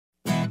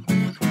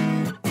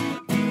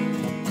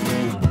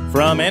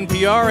From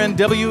NPR and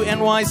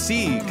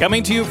WNYC,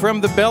 coming to you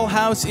from the Bell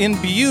House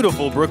in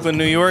beautiful Brooklyn,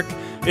 New York,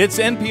 it's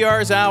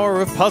NPR's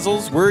hour of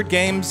puzzles, word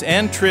games,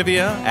 and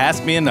trivia.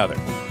 Ask Me Another.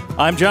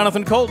 I'm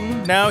Jonathan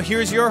Colton. Now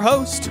here's your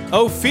host,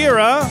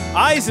 Ophira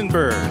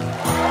Eisenberg.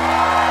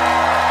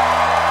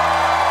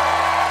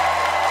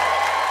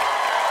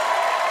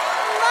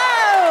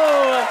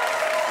 Hello!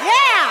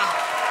 Yeah!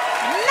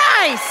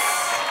 Nice!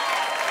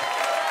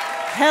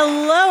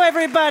 Hello,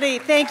 everybody.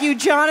 Thank you,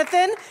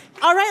 Jonathan.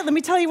 All right, let me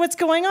tell you what's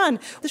going on.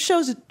 The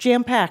show's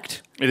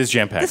jam-packed. It is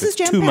jam-packed. This is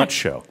jam-packed. Too much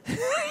show.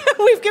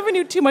 We've given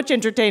you too much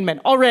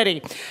entertainment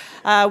already.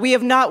 We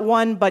have not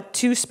one but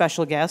two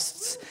special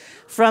guests.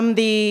 From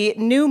the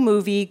new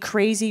movie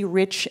Crazy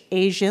Rich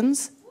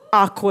Asians,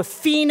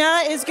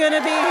 Awkwafina is going to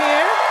be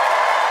here.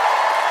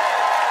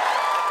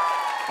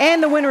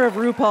 And the winner of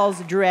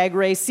RuPaul's Drag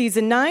Race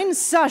Season 9,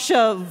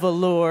 Sasha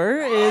Velour,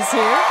 is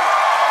here.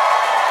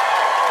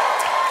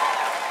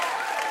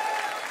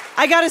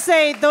 I gotta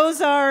say, those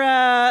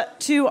are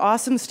two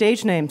awesome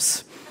stage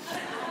names.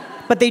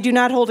 But they do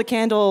not hold a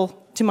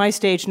candle to my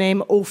stage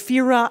name,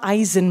 Ophira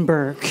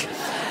Eisenberg.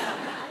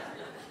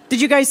 Did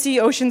you guys see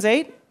Ocean's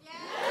 8?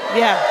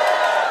 Yeah,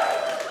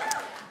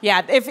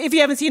 if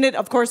you haven't seen it,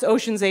 of course,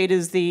 Ocean's 8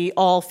 is the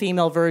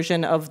all-female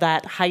version of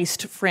that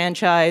heist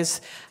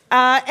franchise.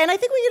 And I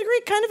think we could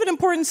agree, kind of an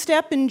important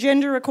step in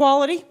gender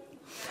equality,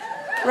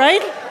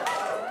 right?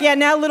 Yeah,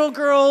 now little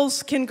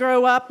girls can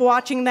grow up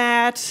watching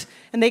that,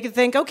 and they can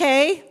think,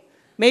 okay,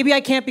 maybe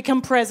I can't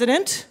become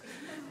president,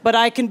 but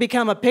I can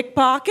become a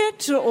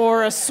pickpocket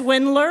or a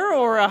swindler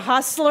or a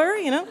hustler,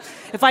 you know?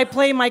 If I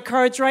play my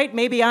cards right,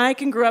 maybe I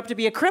can grow up to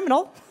be a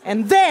criminal,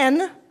 and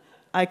then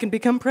I can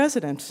become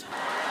president.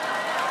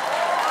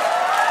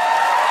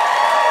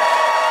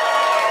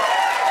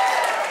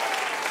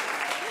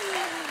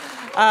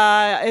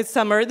 It's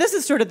summer. This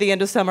is sort of the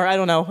end of summer. I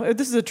don't know.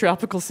 This is a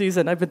tropical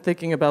season. I've been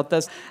thinking about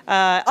this.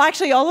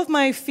 Actually, all of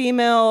my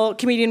female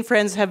comedian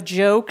friends have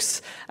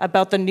jokes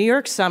about the New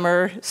York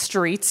summer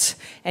streets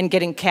and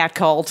getting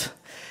catcalled.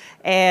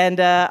 And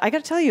I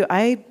got to tell you,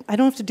 I don't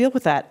have to deal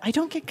with that. I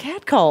don't get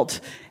catcalled,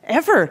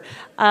 ever.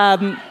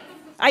 I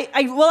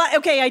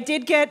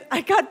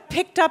got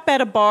picked up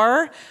at a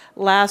bar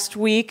last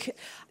week.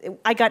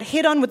 I got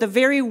hit on with a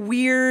very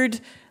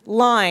weird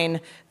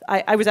line.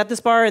 I was at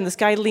this bar, and this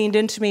guy leaned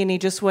into me, and he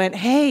just went,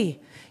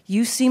 "Hey,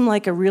 you seem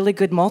like a really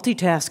good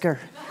multitasker."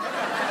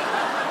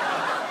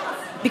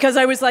 Because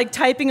I was, like,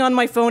 typing on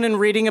my phone and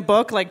reading a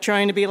book, like,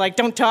 trying to be like,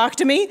 don't talk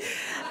to me.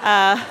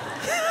 And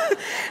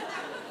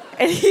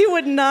he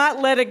would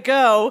not let it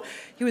go.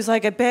 He was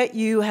like, "I bet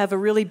you have a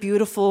really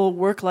beautiful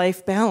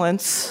work-life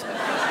balance.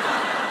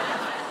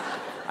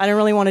 I don't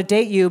really want to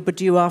date you, but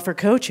do you offer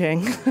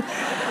coaching?"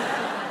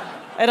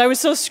 And I was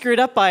so screwed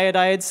up by it,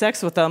 I had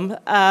sex with him.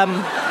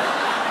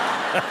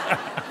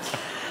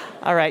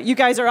 All right, you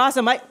guys are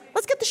awesome.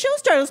 Let's get the show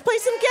started. Let's play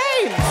some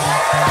games.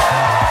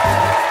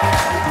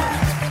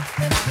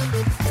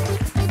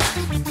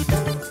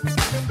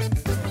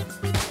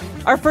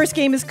 Our first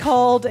game is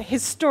called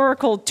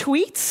Historical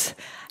Tweets.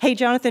 Hey,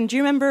 Jonathan, do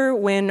you remember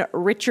when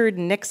Richard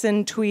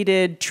Nixon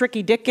tweeted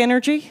tricky dick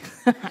energy?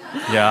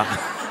 Yeah.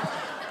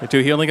 I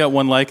do. He only got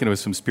one like, and it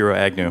was from Spiro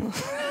Agnew.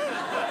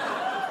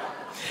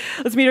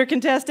 Let's meet our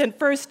contestant.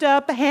 First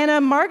up,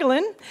 Hannah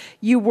Margolin.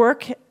 You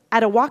work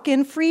at a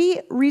walk-in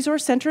free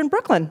resource center in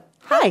Brooklyn.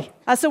 Hi.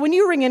 So when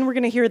you ring in, we're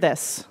going to hear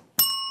this.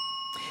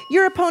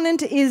 Your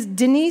opponent is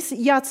Denise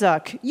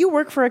Yatsuk. You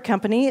work for a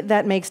company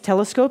that makes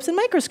telescopes and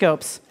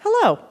microscopes.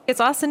 Hello. It's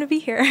awesome to be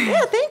here.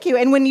 Yeah, thank you.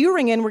 And when you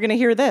ring in, we're going to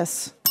hear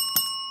this.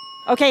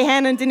 Okay,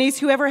 Hannah and Denise,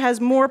 whoever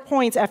has more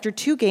points after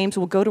 2 games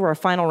will go to our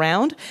final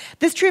round.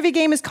 This trivia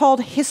game is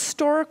called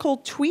Historical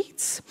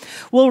Tweets.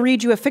 We'll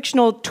read you a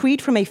fictional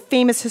tweet from a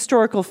famous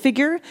historical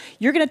figure.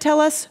 You're going to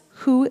tell us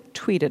who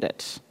tweeted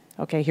it.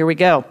 Okay, here we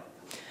go.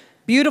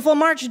 Beautiful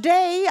March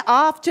day,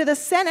 off to the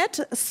Senate.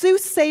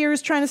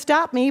 Soothsayers trying to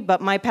stop me,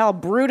 but my pal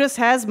Brutus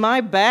has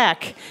my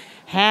back.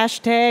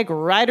 Hashtag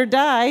ride or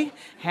die.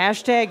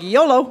 Hashtag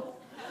YOLO.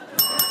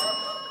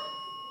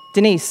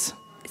 Denise.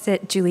 Is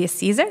it Julius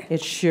Caesar?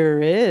 It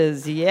sure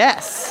is,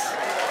 yes.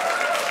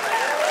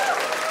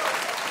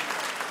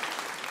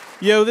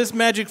 Yo, this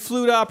magic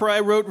flute opera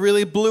I wrote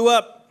really blew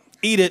up.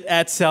 Eat it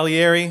at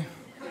Salieri.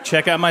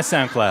 Check out my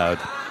SoundCloud.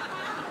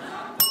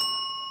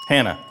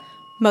 Hannah.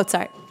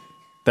 Mozart.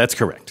 That's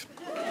correct.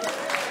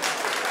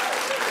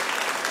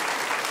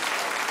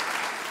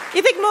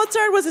 You think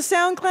Mozart was a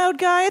SoundCloud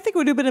guy? I think it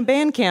would have been a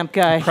Bandcamp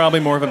guy. Probably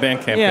more of a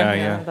Bandcamp guy,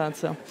 yeah. I thought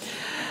so.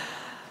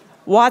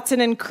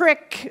 Watson and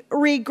Crick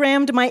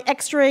regrammed my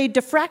X-ray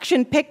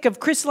diffraction pic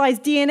of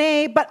crystallized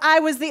DNA, but I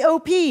was the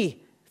OP.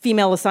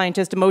 Female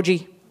scientist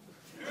emoji.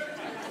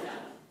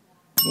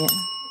 Yeah.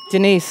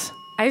 Denise.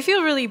 I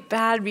feel really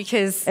bad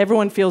because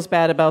everyone feels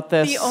bad about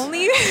this. The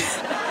only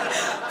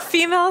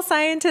female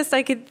scientist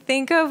I could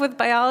think of with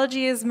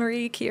biology is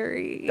Marie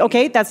Curie.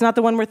 Okay, that's not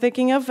the one we're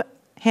thinking of.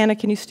 Hannah,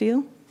 can you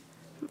steal?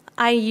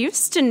 I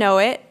used to know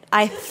it.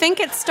 I think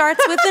it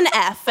starts with an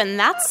F, and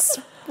that's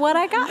what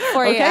I got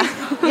for Okay.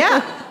 you.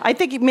 Yeah. I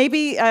think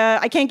maybe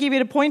I can't give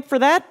you a point for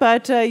that,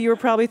 but you were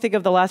probably thinking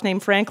of the last name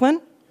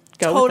Franklin.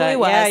 Go with Totally that.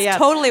 was. Yeah.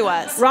 Totally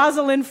was.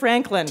 Rosalind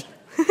Franklin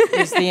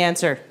is the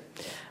answer.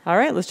 All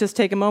right, let's just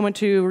take a moment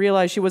to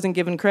realize she wasn't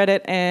given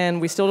credit,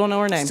 and we still don't know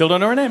her name. Still don't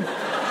know her name.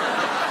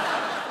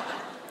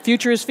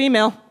 Future is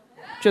female.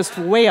 Just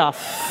way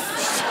off.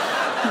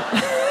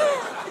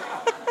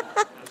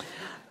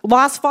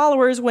 Lost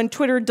followers when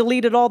Twitter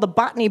deleted all the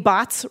botany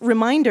bots.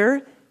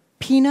 Reminder,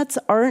 peanuts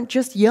aren't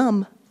just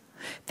yum.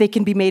 They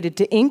can be made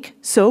into ink,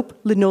 soap,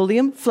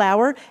 linoleum,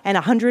 flour, and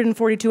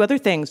 142 other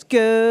things.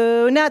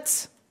 Go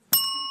nuts.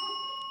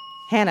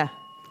 Hannah.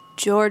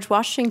 George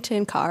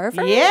Washington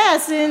Carver.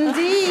 Yes,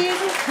 indeed.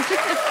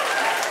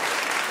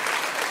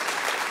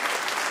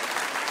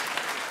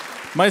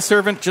 My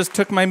servant just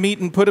took my meat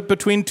and put it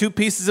between two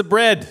pieces of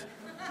bread.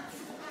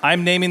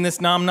 I'm naming this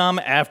nom nom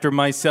after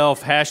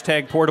myself.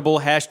 Hashtag portable,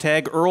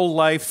 hashtag Earl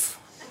life.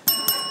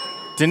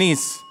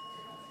 Denise.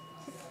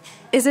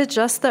 Is it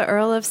just the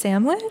Earl of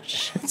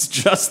Sandwich? It's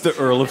just the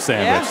Earl of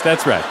Sandwich. Yeah.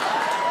 That's right.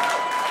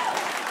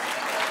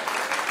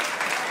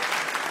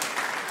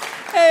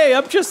 Hey,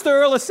 I'm just the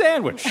Earl of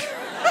Sandwich.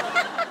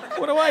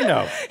 What do I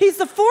know? He's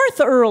the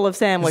fourth Earl of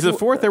Sandwich. This is the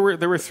fourth. There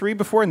were three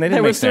before, and they There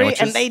didn't make was three,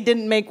 sandwiches. and they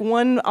didn't make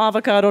one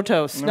avocado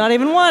toast. Not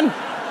even one.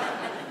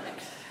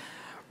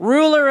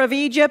 Ruler of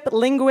Egypt,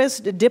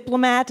 linguist,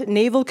 diplomat,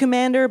 naval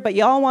commander, but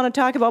y'all want to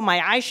talk about my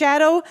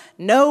eyeshadow?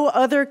 No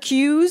other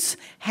cues?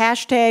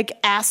 Hashtag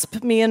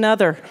asp me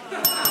another.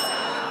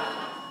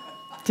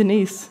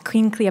 Denise.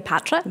 Queen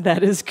Cleopatra?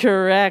 That is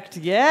correct,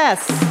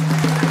 yes.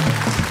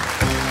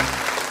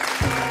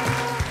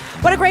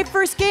 What a great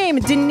first game.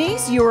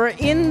 Denise, you're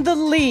in the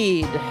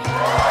lead.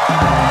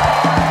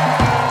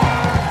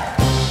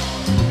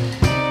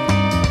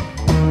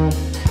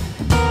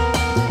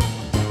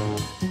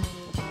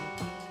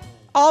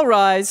 All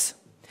rise.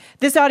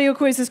 This audio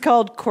quiz is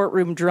called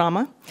Courtroom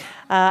Drama.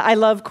 I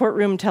love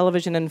courtroom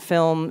television and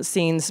film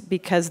scenes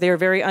because they're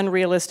very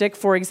unrealistic.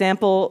 For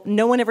example,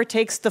 no one ever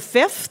takes the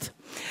fifth.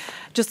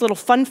 Just a little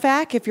fun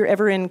fact, if you're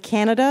ever in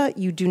Canada,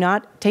 you do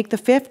not take the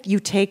fifth, you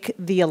take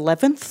the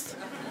 11th.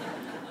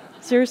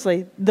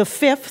 Seriously, the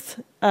fifth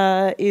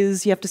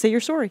is you have to say you're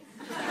sorry.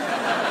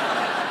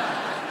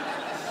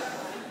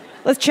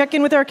 Let's check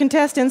in with our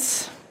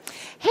contestants.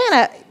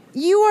 Hannah,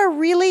 you are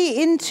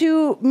really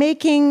into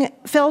making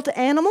felt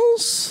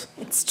animals?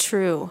 It's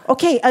true.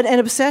 Okay, an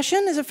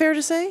obsession, is it fair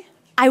to say?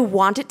 I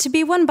want it to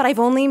be one, but I've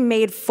only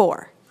made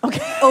 4.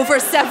 Okay. Over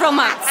several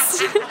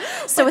months.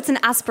 So it's an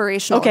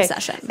aspirational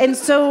obsession. And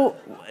so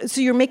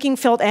you're making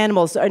felt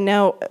animals.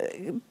 Now,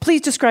 please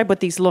describe what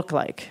these look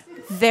like.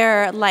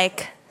 They're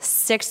like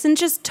 6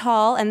 inches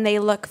tall, and they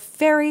look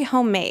very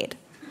homemade.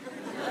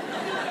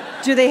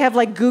 Do they have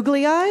like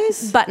googly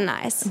eyes? Button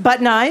eyes.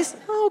 Button eyes?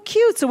 Oh,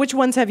 cute. So which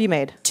ones have you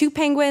made? 2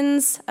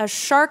 penguins, a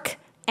shark,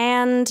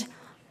 and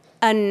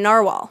a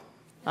narwhal.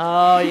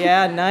 Oh,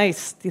 yeah,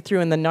 nice. You threw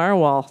in the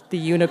narwhal, the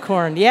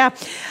unicorn. Yeah.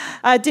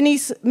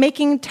 Denise,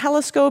 making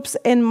telescopes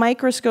and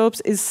microscopes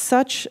is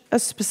such a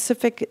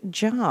specific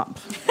job.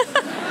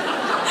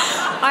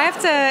 I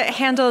have to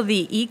handle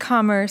the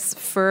e-commerce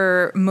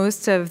for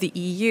most of the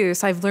EU,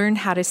 so I've learned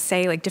how to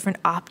say like different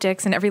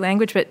optics in every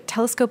language, but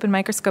telescope and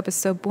microscope is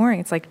so boring.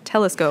 It's like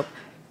telescope,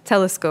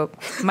 microscope,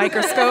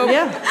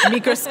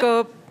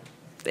 microscope.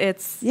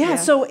 It's Yeah,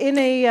 so in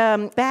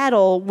a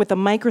battle with a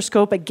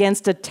microscope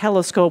against a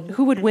telescope,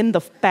 who would win the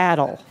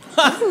battle?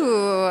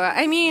 Ooh,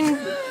 I mean,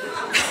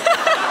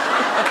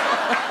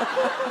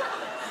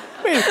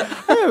 Wait,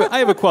 I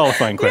have a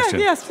qualifying question.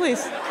 Yeah, yes,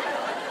 please.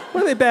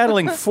 What are they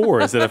battling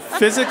for? Is it a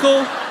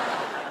physical?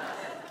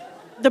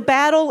 The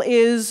battle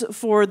is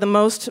for the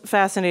most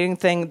fascinating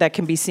thing that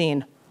can be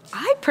seen.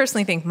 I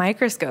personally think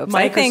microscopes.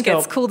 I think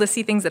it's cool to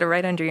see things that are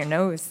right under your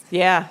nose.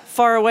 Yeah,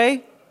 far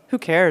away, who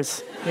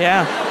cares?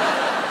 Yeah.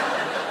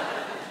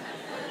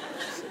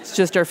 It's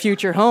just our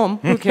future home.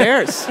 Who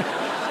cares?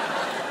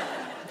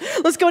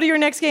 Let's go to your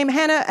next game.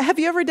 Hannah, have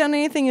you ever done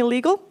anything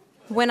illegal?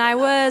 When I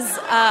was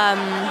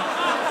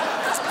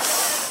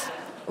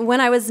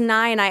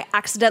 9, I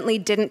accidentally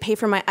didn't pay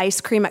for my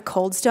ice cream at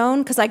Cold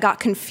Stone because I got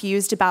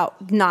confused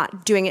about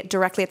not doing it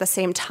directly at the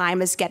same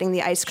time as getting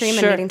the ice cream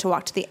Sure. and needing to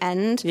walk to the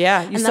end.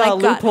 Yeah, you And then saw I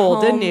a got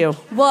loophole, didn't home- you?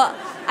 Well,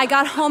 I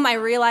got home, I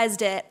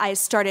realized it, I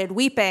started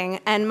weeping,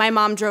 and my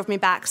mom drove me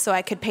back so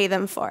I could pay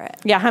them for it.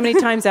 Yeah, how many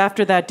times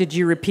after that did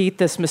you repeat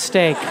this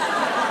mistake?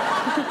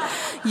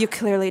 You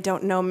clearly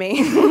don't know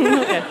me.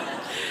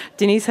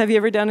 Denise, have you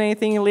ever done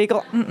anything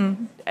illegal?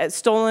 Mm-mm.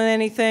 Stolen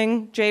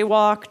anything?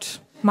 Jaywalked?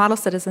 Model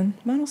citizen.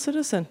 Model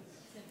citizen.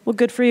 Well,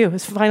 good for you.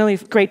 It's finally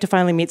great to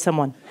finally meet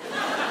someone.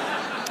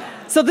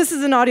 So this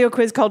is an audio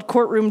quiz called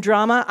Courtroom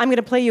Drama. I'm going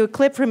to play you a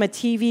clip from a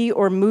TV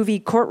or movie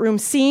courtroom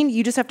scene.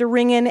 You just have to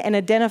ring in and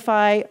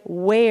identify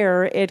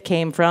where it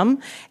came from.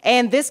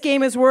 And this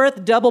game is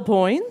worth double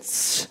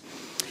points.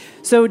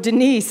 So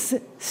Denise,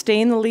 stay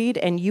in the lead,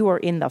 and you are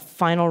in the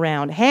final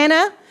round.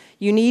 Hannah,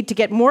 you need to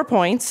get more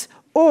points,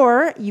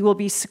 or you will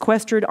be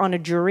sequestered on a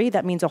jury.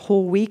 That means a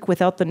whole week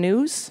without the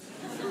news.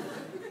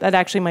 That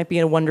actually might be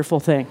a wonderful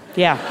thing.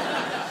 Yeah.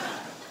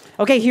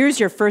 Okay, here's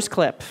your first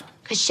clip.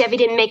 Because Chevy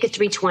didn't make a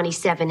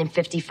 327 in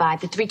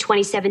 55. The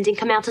 327 didn't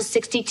come out till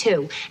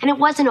 62. And it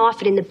wasn't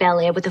offered in the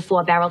Bel Air with the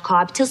 4-barrel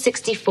carb till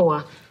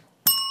 64.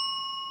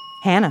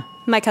 Hannah.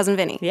 My cousin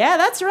Vinny. Yeah,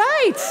 that's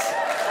right.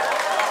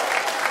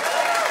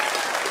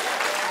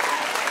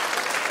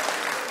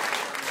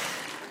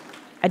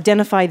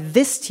 Identify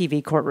this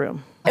TV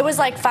courtroom. It was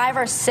like 5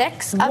 or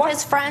 6 of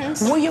his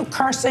friends. Were you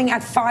cursing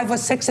at 5 or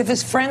 6 of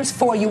his friends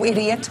for, you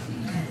idiot?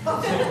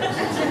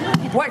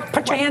 What?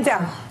 Put your hand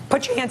down.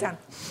 Put your hand down.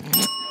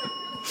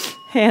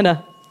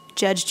 Hannah.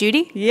 Judge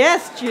Judy?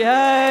 Yes,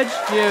 Judge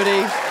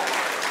Judy.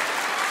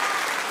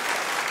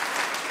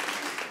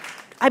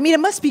 I mean, it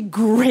must be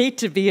great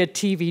to be a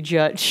TV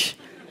judge.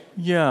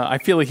 Yeah, I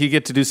feel like you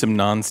get to do some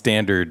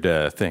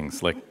non-standard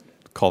things, like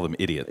call them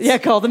idiots. Yeah,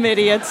 call them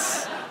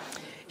idiots.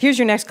 Here's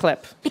your next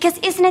clip. Because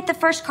isn't it the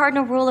first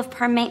cardinal rule of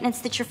perm maintenance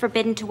that you're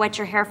forbidden to wet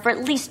your hair for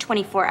at least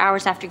 24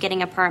 hours after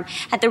getting a perm,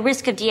 at the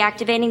risk of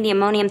deactivating the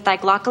ammonium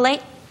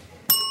thioglycolate?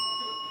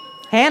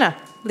 Hannah.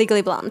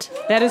 Legally Blonde.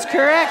 That is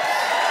correct.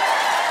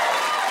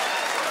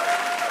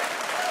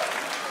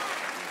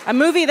 A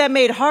movie that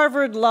made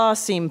Harvard Law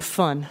seem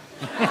fun.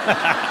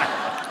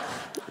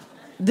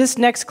 This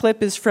next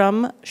clip is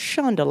from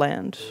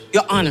Shondaland.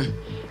 Your Honor,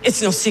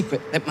 it's no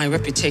secret that my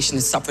reputation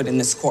has suffered in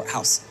this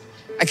courthouse.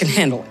 I can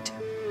handle it.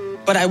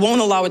 But I won't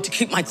allow it to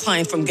keep my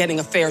client from getting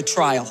a fair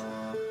trial.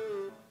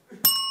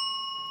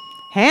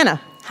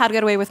 Hannah. How to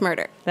Get Away with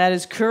Murder. That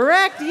is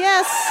correct,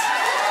 yes.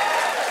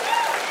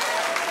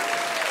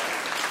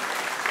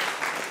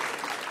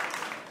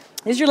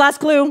 Here's your last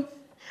clue.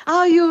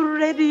 Are you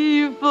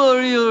ready for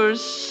your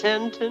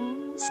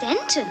sentence?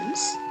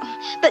 Sentence?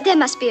 But there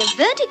must be a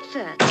verdict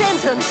first.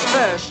 Sentence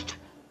first,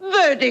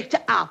 verdict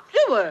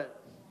afterward.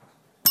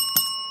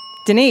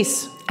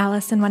 Denise.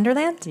 Alice in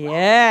Wonderland?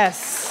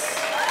 Yes.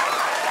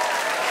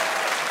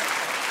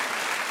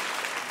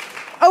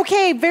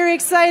 Okay, very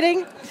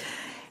exciting.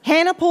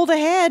 Hannah pulled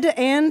ahead,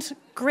 and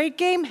great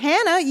game.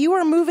 Hannah, you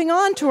are moving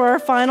on to our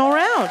final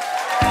round.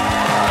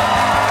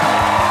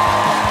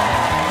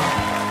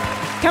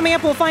 Coming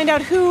up, we'll find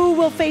out who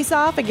will face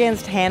off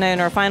against Hannah in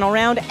our final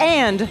round,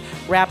 and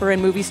rapper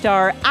and movie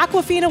star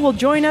Awkwafina will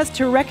join us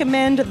to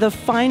recommend the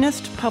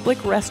finest public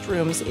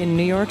restrooms in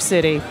New York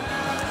City.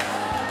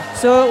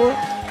 So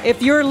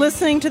if you're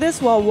listening to this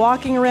while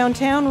walking around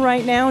town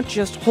right now,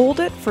 just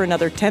hold it for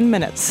another 10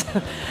 minutes.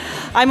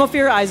 I'm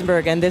Ophira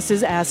Eisenberg, and this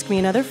is Ask Me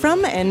Another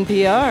from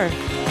NPR.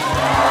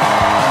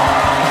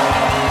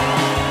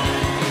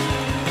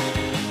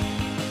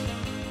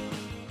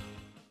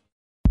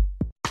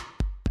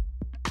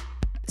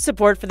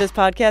 Support for this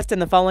podcast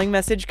and the following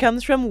message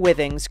comes from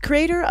Withings,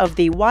 creator of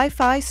the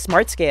Wi-Fi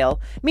Smart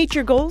Scale. Meet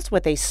your goals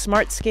with a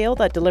smart scale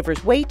that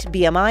delivers weight,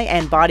 BMI,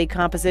 and body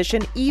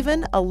composition,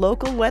 even a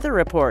local weather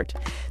report.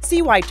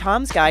 See why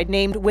Tom's Guide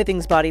named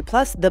Withings Body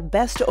Plus the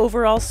best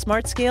overall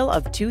smart scale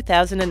of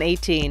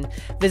 2018.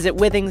 Visit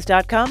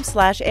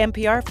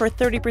withings.com/NPR for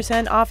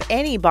 30% off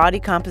any body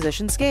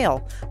composition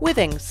scale.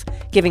 Withings,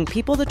 giving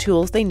people the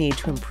tools they need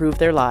to improve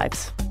their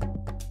lives.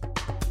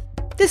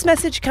 This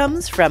message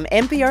comes from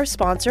NPR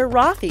sponsor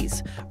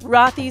Rothy's.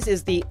 Rothy's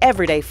is the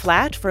everyday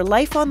flat for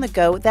life on the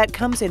go that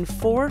comes in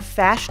 4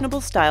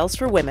 fashionable styles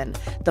for women: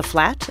 the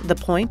flat, the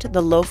point,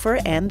 the loafer,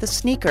 and the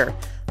sneaker.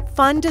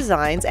 Fun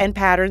designs and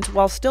patterns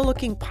while still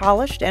looking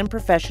polished and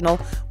professional,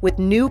 with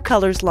new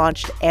colors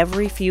launched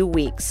every few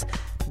weeks.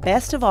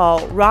 Best of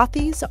all,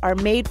 Rothy's are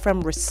made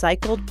from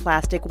recycled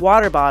plastic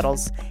water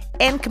bottles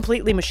and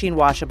completely machine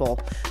washable,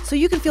 so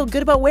you can feel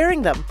good about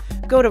wearing them.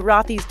 Go to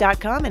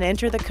rothys.com and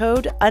enter the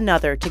code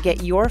ANOTHER to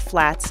get your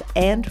flats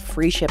and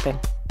free shipping.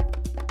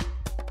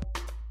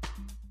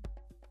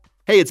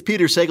 Hey, it's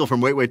Peter Sagal from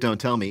Wait, Wait, Don't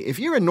Tell Me. If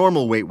you're a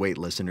normal Wait, Wait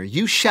listener,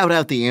 you shout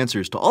out the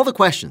answers to all the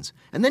questions,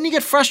 and then you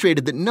get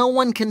frustrated that no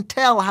one can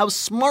tell how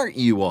smart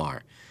you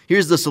are.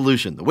 Here's the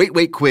solution, the Wait,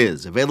 Wait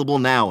quiz, available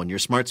now on your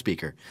smart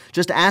speaker.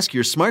 Just ask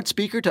your smart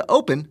speaker to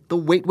open the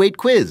Wait, Wait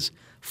quiz.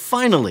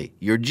 Finally,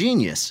 your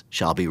genius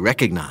shall be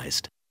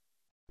recognized.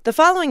 The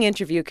following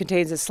interview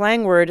contains a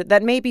slang word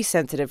that may be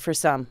sensitive for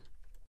some.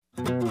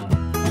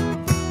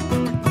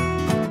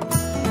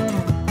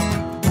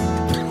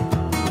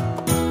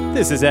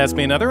 This is Ask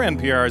Me Another,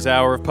 NPR's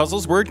hour of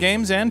puzzles, word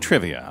games, and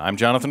trivia. I'm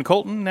Jonathan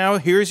Colton. Now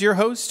here's your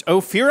host,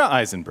 Ophira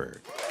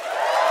Eisenberg.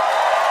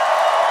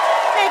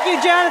 Thank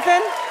you,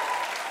 Jonathan.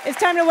 It's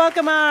time to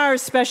welcome our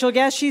special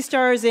guest. She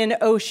stars in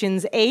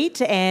Ocean's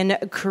 8 and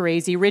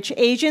Crazy Rich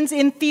Asians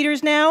in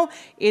theaters now.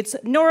 It's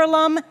Nora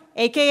Lum,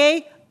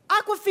 a.k.a.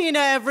 Awkwafina,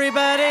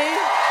 everybody.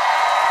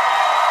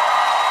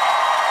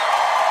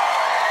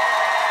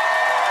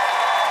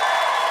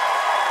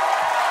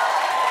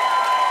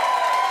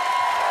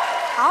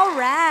 All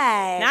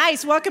right.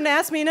 Nice. Welcome to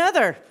Ask Me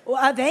Another.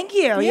 Well, thank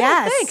you. Yeah,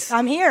 yes. thanks.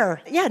 I'm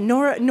here. Yeah,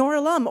 Nora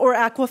Lum, or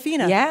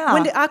Awkwafina. Yeah.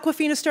 When did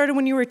Awkwafina start?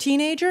 When you were a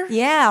teenager?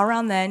 Yeah,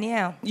 around then,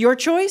 yeah. Your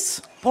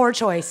choice? Poor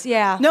choice,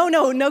 yeah. No,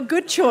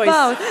 good choice.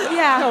 Both,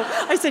 yeah. No,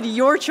 I said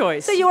your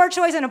choice. So your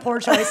choice and a poor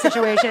choice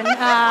situation.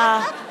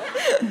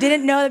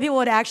 didn't know that people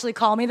would actually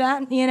call me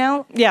that, you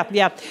know?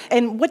 Yeah.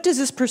 And what does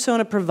this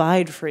persona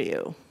provide for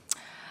you?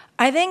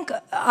 I think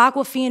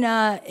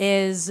Awkwafina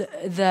is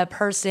the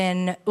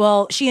person,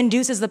 well, she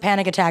induces the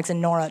panic attacks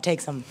and Nora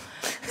takes them.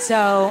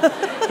 So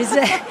it's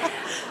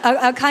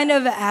a kind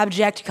of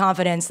abject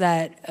confidence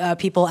that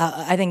people,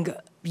 I think,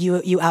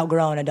 you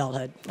outgrow in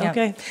adulthood. Yeah.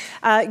 Okay.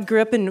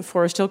 Grew up in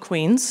Forest Hill,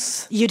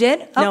 Queens. You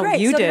did? Oh, no, great.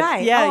 you so did. Did I.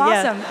 Yeah, oh,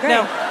 yeah. Awesome. Great.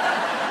 No.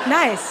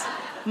 Nice.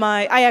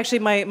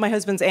 My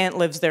husband's aunt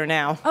lives there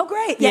now. Oh,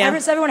 great. Yeah.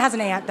 Everyone has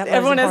an aunt that lives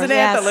Everyone in has Forest an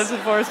aunt Hills. that lives in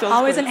Forest Hills.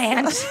 Always an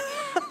aunt.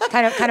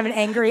 kind of an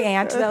angry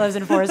aunt that lives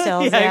in Forest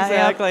Hills. Yeah,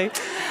 exactly.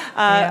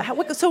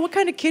 So what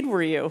kind of kid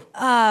were you?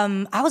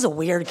 I was a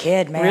weird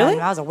kid, man. Really?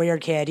 I was a weird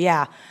kid,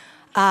 yeah.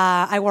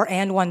 I wore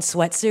And One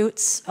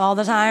sweatsuits all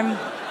the time,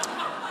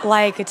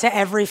 like to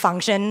every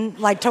function,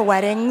 like to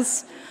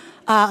weddings,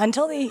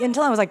 until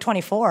I was like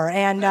 24.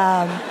 And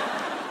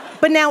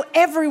but now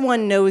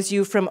everyone knows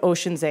you from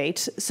Ocean's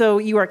 8. So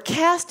you are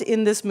cast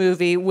in this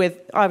movie with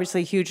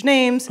obviously huge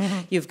names. Mm-hmm.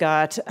 You've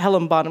got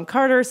Helen Bonham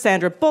Carter,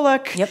 Sandra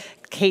Bullock,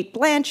 Kate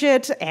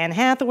Blanchett, Anne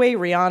Hathaway,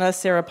 Rihanna,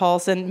 Sarah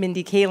Paulson,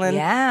 Mindy Kaling,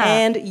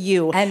 and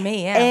you. And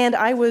me, yeah. And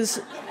I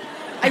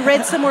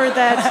read somewhere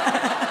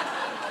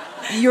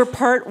that your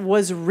part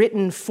was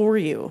written for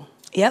you.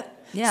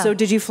 Yep. Yeah. So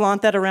did you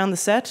flaunt that around the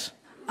set?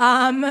 No,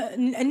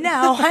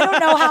 I don't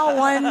know how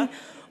one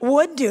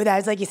would do that.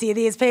 It's like, you see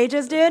these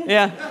pages, dude?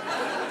 Yeah.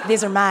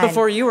 These are mine.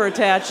 Before you were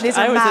attached, these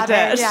are I was mine,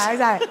 attached. Yeah,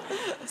 exactly.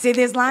 See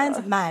these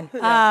lines? Mine.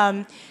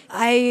 Yeah.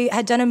 I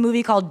had done a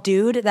movie called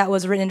Dude that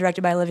was written and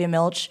directed by Olivia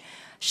Milch.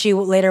 She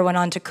later went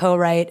on to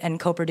co-write and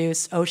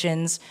co-produce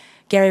Oceans.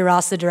 Gary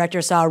Ross, the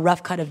director, saw a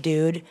rough cut of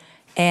Dude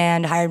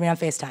and hired me on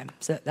FaceTime.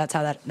 So that's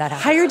how that happened.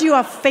 Hired you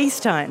off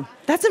FaceTime?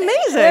 That's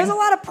amazing. There's a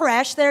lot of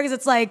pressure there because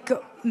it's like,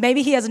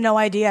 maybe he has no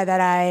idea that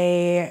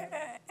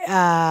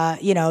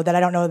that I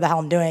don't know what the hell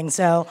I'm doing.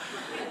 So,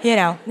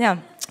 yeah.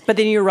 But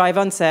then you arrive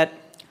on set.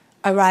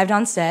 Arrived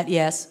on set,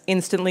 yes.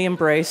 Instantly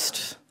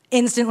embraced.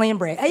 Instantly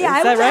embraced. Yeah,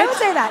 I would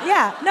say that.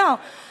 Yeah, no.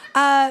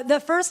 The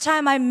first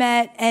time I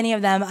met any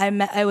of them,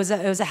 it was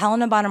a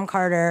Helena Bonham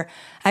Carter.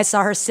 I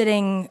saw her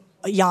sitting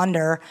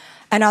yonder,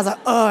 and I was like,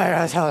 oh,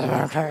 that's Helena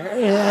Bonham Carter.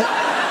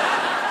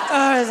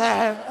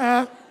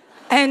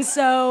 And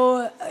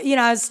so,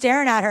 I was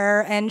staring at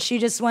her, and she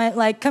just went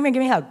like, come here,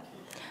 give me a hug.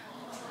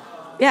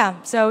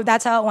 Yeah, so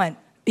that's how it went.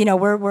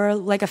 We're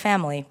like a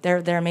family.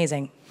 They're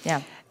amazing.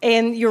 Yeah.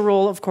 And your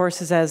role, of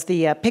course, is as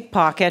the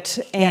pickpocket,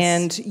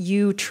 and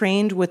you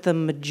trained with a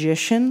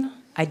magician.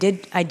 I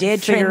did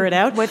figure it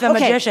out with a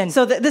magician.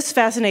 So this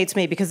fascinates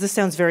me because this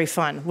sounds very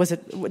fun.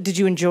 Did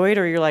you enjoy it,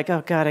 or you're like,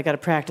 oh God, I got to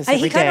practice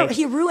every day?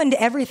 He ruined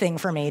everything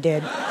for me,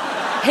 dude.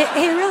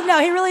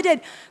 he really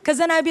did. Because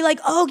then I'd be like,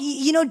 oh,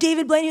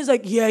 David Blaine. He was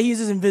like, yeah, he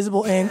uses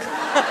invisible ink.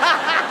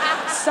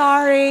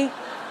 Sorry.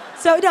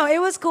 So no, it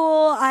was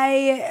cool.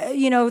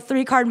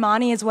 3-card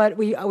monte is what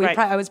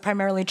I was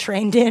primarily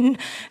trained in,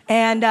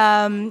 and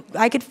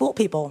I could fool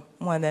people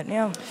with it.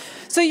 Yeah.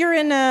 So you're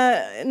in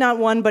not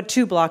one but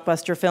 2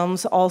 blockbuster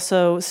films.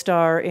 Also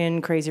star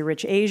in Crazy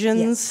Rich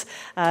Asians.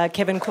 Yes.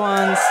 Kevin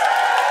Kwan's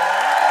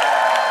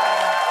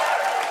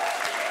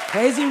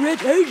Crazy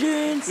Rich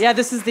Asians. Yeah,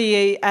 this is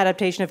the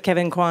adaptation of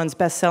Kevin Kwan's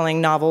best-selling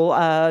novel.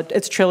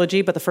 It's a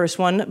trilogy, but the first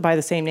one by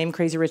the same name,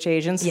 Crazy Rich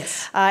Asians.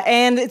 Yes.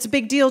 And it's a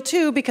big deal,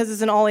 too, because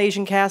it's an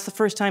all-Asian cast. The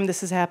first time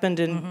this has happened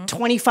in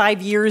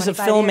 25 years of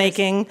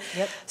filmmaking.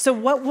 Yep. So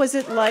what was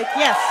it like?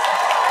 Yes.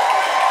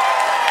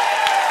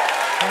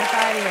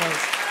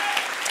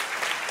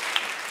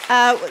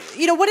 25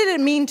 years. What did it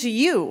mean to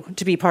you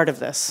to be part of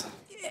this?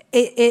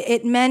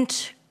 It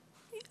meant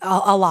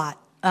a lot.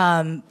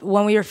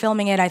 When we were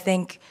filming it, I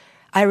think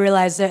I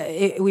realized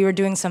that we were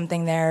doing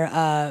something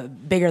there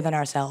bigger than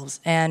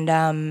ourselves.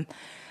 And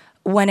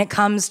when it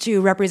comes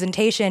to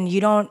representation, you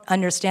don't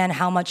understand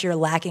how much you're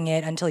lacking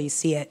it until you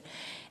see it.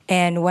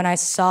 And when I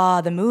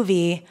saw the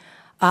movie,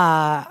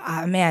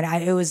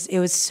 it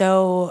was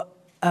so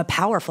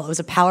powerful. It was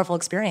a powerful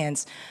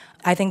experience.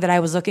 I think that I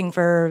was looking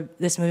for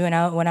this movie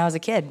when I was a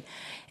kid.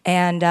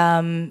 And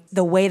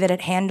the way that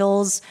it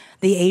handles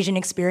the Asian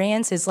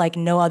experience is like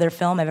no other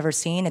film I've ever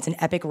seen. It's an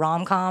epic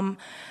rom-com,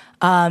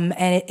 and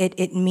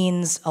it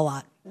means a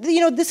lot.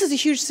 This is a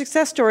huge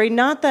success story.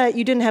 Not that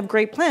you didn't have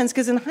great plans,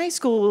 because in high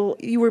school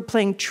you were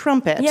playing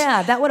trumpet.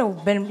 Yeah, that would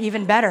have been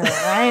even better,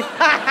 right?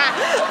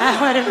 That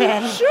would have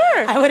been.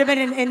 Sure. I would have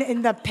been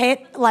in the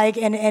pit, like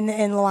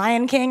in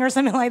Lion King or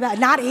something like that.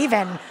 Not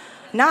even.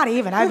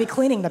 I'd be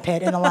cleaning the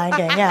pit in the Lion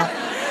King. Yeah.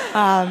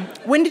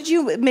 When did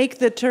you make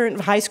the turn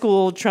high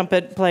school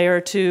trumpet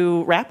player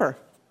to rapper?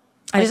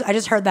 I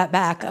just heard that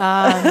back.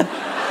 Heard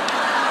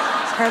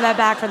that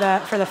back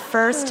for the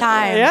first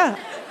time. Yeah.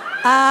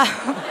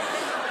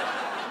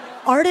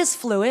 Art is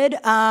fluid.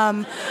 Art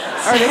is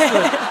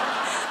fluid.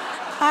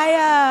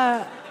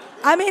 I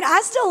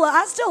still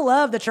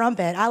love the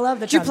trumpet. I love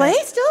the trumpet. Do you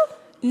play still?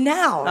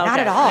 No, okay. not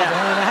at all.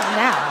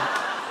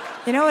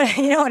 Yeah. Now. You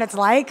know what it's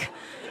like?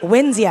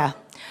 Wins ya.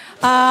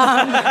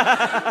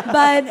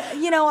 But,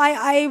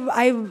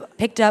 I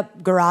picked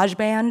up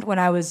GarageBand when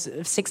I was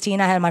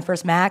 16. I had my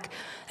first Mac.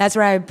 That's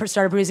where I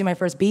started producing my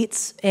first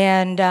beats.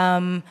 And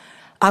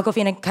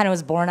Awkwafina kind of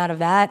was born out of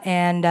that.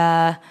 And,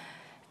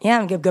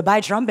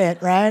 goodbye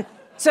trumpet, right?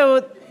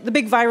 So the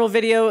big viral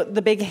video,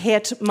 the big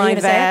hit, My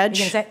Vag.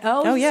 You gonna say?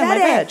 Oh yeah, My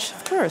Vag,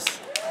 of course.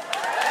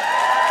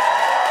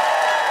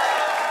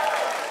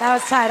 That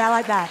was tight. I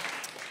like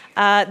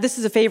that. This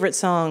is a favorite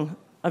song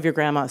of your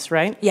grandma's,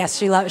 right? Yes,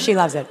 she loves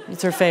it.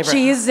 It's her favorite.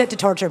 She uses it to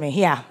torture me,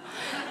 yeah.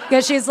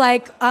 Because she's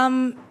like,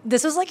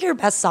 this is like your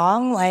best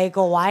song. Like,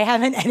 why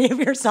haven't any of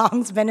your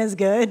songs been as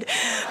good?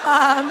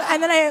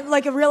 And then I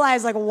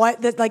realized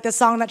what the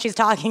song that she's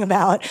talking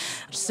about.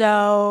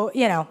 So,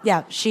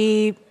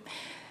 she,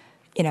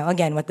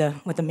 again with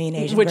the mean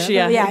Asian girl.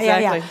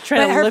 Exactly.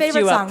 But her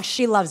favorite song,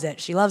 she loves it.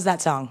 She loves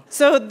that song.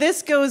 So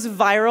this goes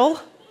viral.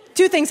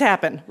 Two things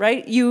happen,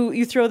 right?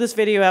 You throw this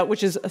video out,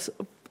 which is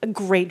a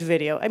great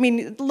video. I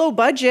mean, low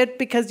budget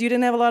because you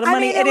didn't have a lot of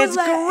money, and it's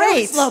great.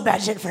 It was low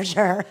budget for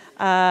sure.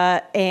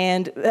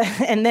 And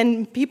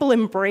then people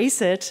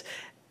embrace it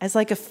as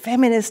like a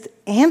feminist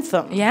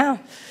anthem. Yeah.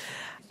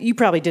 You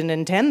probably didn't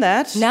intend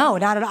that. No,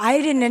 not at all.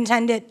 I didn't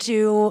intend it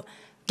to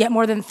get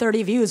more than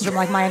 30 views from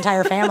my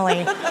entire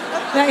family.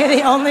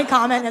 The only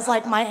comment is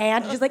my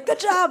aunt. She's like,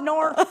 "Good job,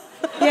 Nor."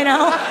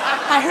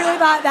 I really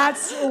thought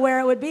that's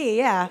where it would be.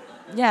 Yeah.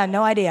 Yeah,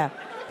 no idea.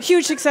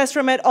 Huge success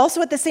from it.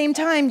 Also, at the same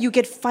time, you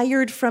get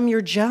fired from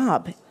your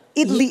job.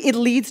 It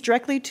leads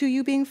directly to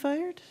you being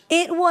fired?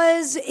 It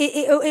was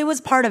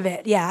part of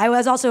it, yeah. I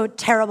was also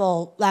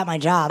terrible at my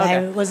job. Okay.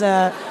 I was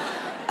a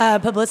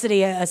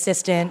publicity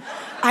assistant.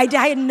 I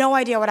had no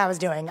idea what I was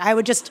doing. I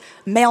would just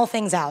mail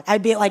things out. I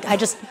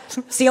just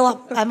seal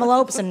up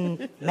envelopes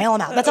and mail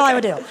them out. That's all I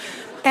would do.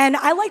 And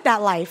I liked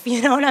that life,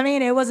 you know what I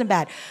mean? It wasn't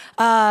bad.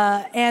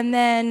 And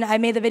then I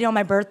made the video on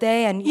my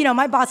birthday, and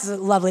my boss is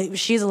lovely.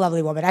 She's a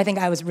lovely woman. I think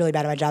I was really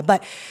bad at my job.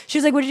 But she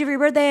was like, "What did you do for your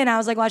birthday?" And I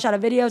was like, "Well, I shot a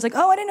video." I was like,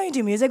 "Oh, I didn't know you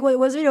do music. What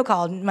was the video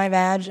called?" My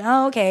Vag.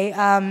 "Oh, okay.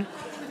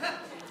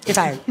 You're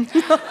fired."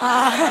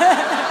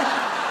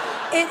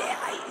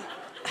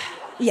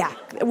 Yeah.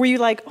 Were you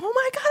like, "Oh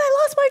my God,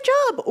 I lost my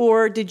job"?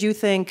 Or did you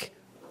think,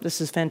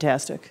 this is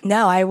fantastic?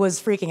 No, I was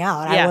freaking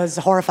out. Yeah. I was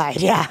horrified.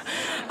 Yeah.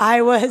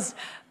 I was...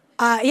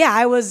 I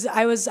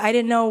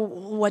didn't know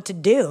what to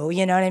do,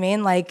 you know what I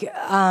mean?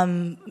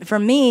 For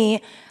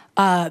me,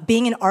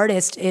 being an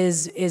artist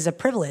is a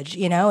privilege,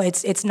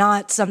 It's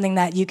not something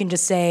that you can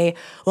just say,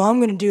 well, I'm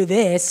going to do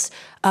this,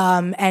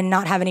 and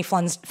not have any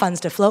funds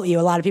to float you.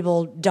 A lot of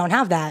people don't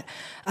have that.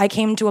 I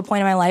came to a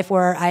point in my life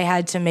where I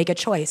had to make a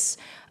choice.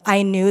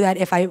 I knew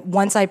that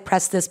once I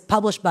pressed this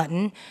publish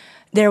button,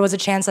 there was a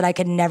chance that I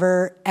could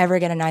never, ever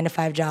get a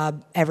 9-to-5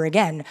 job ever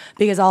again,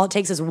 because all it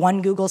takes is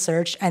one Google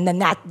search, and then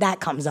that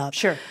comes up.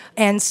 Sure.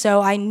 And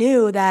so I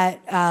knew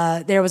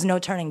that there was no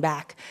turning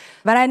back.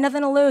 But I had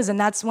nothing to lose, and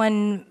that's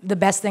when the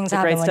best things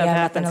happen, when you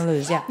have nothing to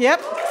lose. Yeah.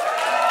 Yep.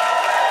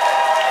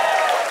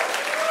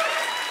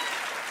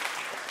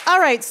 All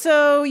right,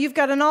 so you've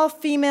got an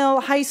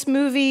all-female heist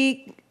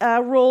movie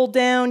roll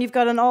down. You've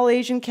got an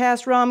all-Asian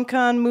cast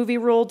rom-com movie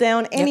roll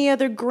down. Any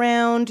other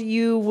ground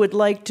you would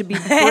like to be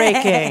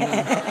breaking?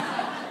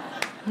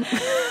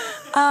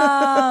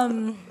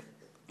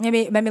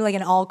 Maybe like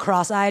an all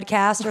cross-eyed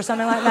cast or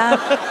something like that.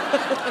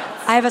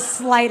 I have a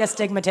slight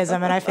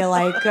astigmatism, and I feel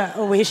like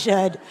we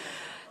should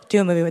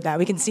do a movie with that.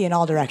 We can see in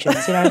all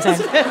directions. You know what I'm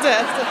saying?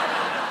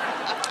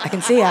 Fantastic. I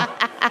can see ya.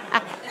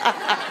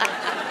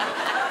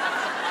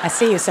 I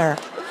see you, sir.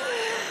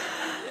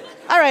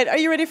 All right, are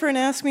you ready for an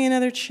Ask Me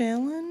Another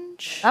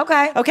challenge?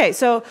 Okay. Okay,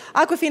 so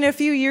Awkwafina, a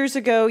few years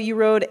ago, you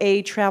wrote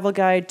a travel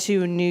guide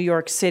to New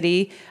York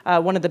City.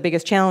 One of the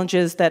biggest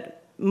challenges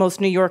that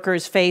most New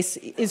Yorkers face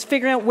is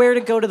figuring out where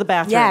to go to the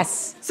bathroom.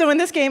 Yes. So in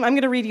this game, I'm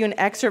going to read you an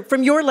excerpt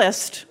from your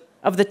list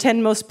of the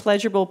 10 most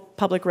pleasurable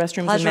public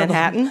restrooms in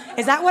Manhattan.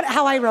 Is that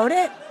how I wrote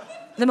it?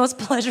 The most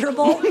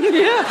pleasurable?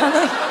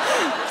 Yeah.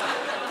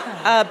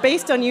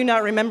 Based on you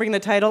not remembering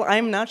the title,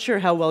 I'm not sure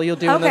how well you'll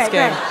do in this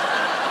game.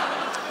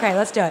 Okay,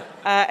 let's do it.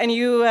 And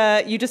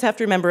you just have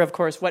to remember, of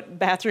course, what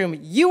bathroom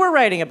you were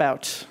writing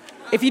about.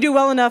 If you do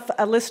well enough,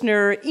 a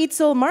listener,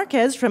 Itzel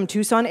Marquez from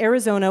Tucson,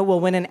 Arizona, will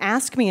win an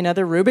Ask Me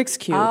Another Rubik's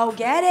Cube. Oh,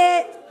 get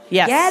it.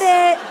 Yes. Get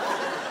it.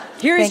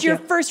 Here's your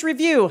first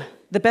review.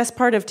 The best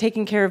part of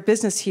taking care of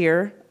business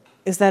here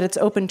is that it's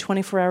open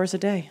 24 hours a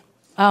day.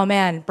 Oh,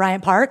 man.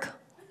 Bryant Park?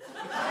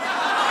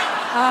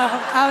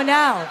 Oh,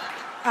 no.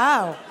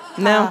 Oh.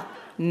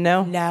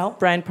 No.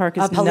 Bryant Park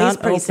is police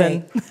not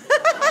precinct.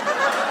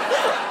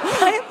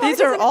 open.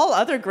 These are all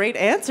other great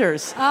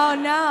answers. Oh,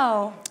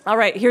 no. All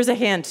right, here's a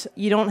hint.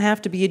 You don't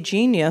have to be a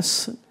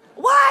genius.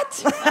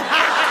 What?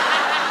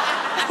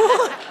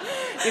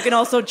 You can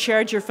also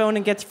charge your phone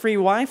and get free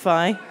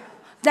Wi-Fi.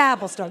 The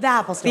Apple Store. The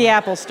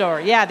Apple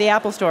Store. Yeah, the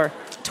Apple Store.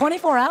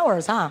 24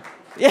 hours, huh?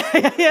 Yeah,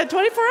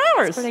 24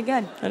 hours. That's pretty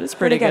good. That is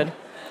pretty good.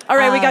 All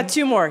right, we got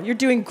two more. You're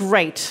doing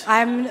great.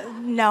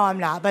 No, I'm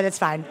not, but it's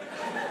fine.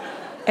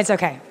 It's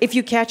okay. If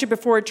you catch it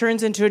before it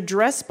turns into a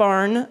dress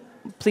barn,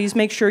 please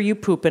make sure you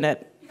poop in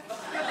it.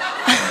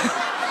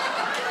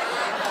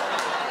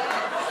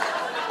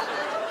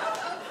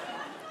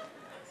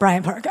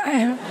 Bryant Park.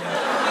 I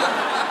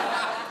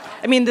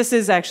mean, this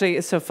is actually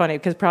it's so funny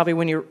because probably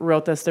when you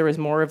wrote this, there was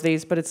more of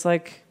these, but it's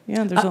like,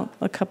 yeah, there's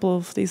a couple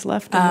of these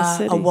left in the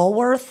city. A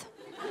Woolworth?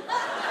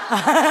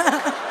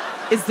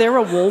 Is there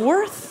a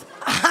Woolworth?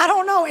 I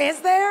don't know.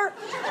 Is there?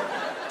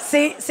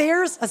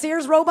 Sears? A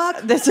Sears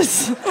Roebuck? This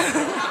is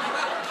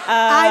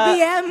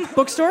IBM?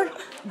 Bookstore?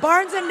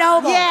 Barnes &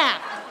 Noble. Yeah.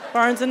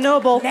 Barnes &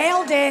 Noble.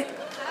 Nailed it.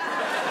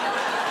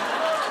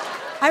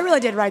 I really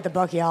did write the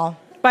book, y'all.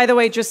 By the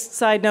way, just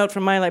side note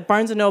from my life,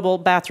 Barnes & Noble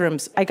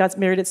bathrooms. I got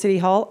married at City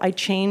Hall. I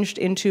changed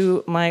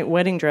into my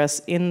wedding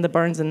dress in the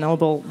Barnes &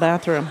 Noble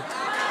bathroom.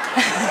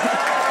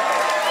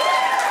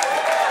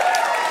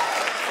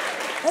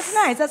 That's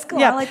nice. That's cool.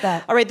 Yeah. I like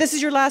that. All right, this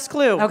is your last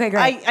clue. Okay,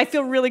 great. I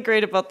feel really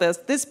great about this.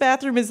 This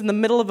bathroom is in the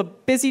middle of a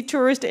busy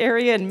tourist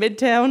area in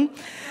Midtown,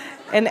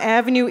 an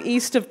avenue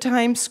east of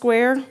Times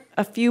Square,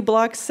 a few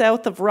blocks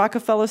south of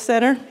Rockefeller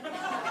Center,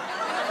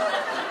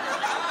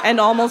 and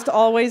almost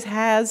always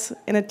has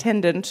an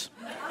attendant.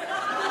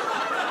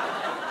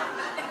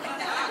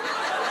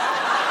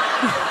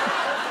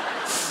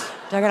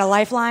 Do I got a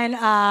lifeline?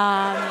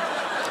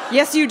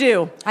 Yes, you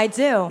do. I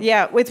do.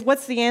 Yeah,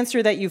 what's the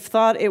answer that you've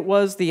thought it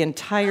was the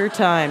entire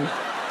time?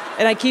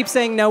 And I keep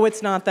saying, no,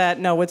 it's not that.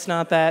 No, it's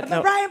not that.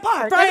 No. Bryant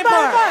Park. Bryant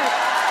Park.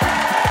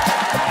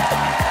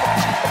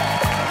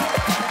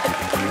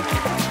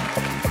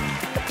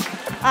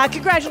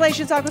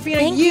 Congratulations, Aquafina.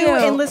 Thank you.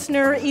 And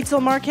listener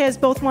Itzel Marquez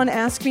both won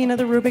Ask Me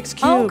Another Rubik's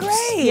Cube. Oh,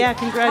 great. Yeah,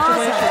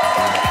 congratulations.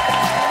 Awesome.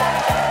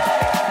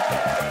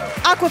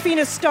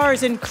 Aquafina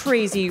stars in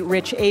Crazy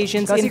Rich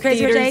Asians Go see in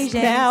Crazy Rich theaters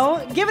Asians. now.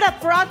 Give it up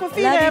for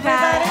Aquafina, Love you,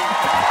 everybody.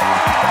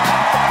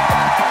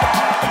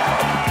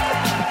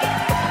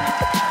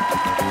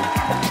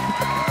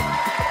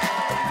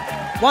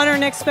 Want our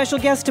next special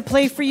guest to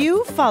play for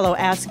you? Follow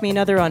Ask Me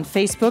Another on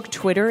Facebook,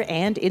 Twitter,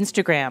 and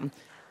Instagram.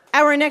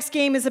 Our next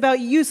game is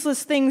about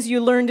useless things you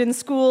learned in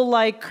school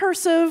like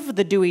cursive,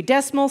 the Dewey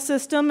Decimal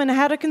System, and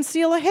how to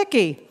conceal a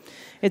hickey.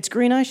 It's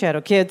green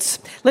eyeshadow, kids.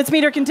 Let's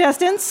meet our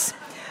contestants.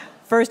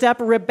 First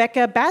up,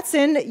 Rebecca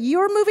Batson.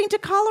 You're moving to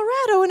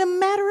Colorado in a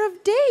matter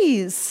of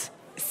days.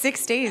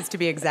 6 days, to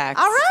be exact.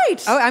 All right.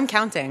 Oh, I'm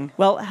counting.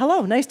 Well,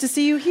 hello. Nice to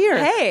see you here.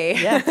 Hey.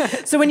 Yeah.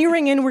 So when you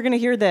ring in, we're going to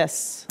hear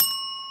this.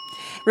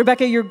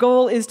 Rebecca, your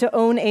goal is to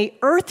own a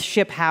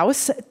Earthship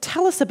house.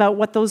 Tell us about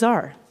what those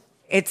are.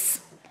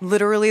 It's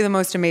literally the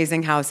most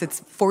amazing house. It's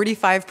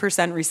 45%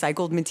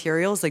 recycled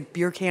materials like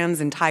beer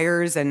cans and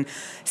tires and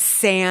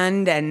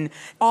sand and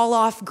all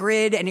off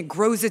grid, and it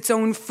grows its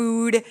own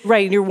food.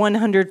 Right, and you're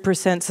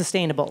 100%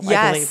 sustainable, Yes.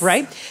 I believe,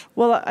 right?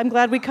 Well, I'm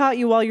glad we caught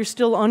you while you're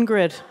still on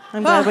grid.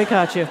 I'm glad we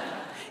caught you.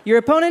 Your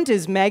opponent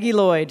is Maggie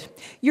Lloyd.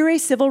 You're a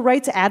civil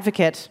rights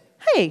advocate.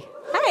 Hey.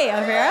 Hi,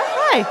 Elvira.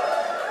 Hi.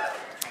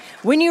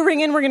 When you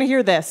ring in, we're going to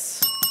hear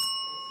this.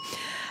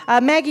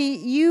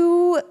 Maggie,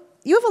 you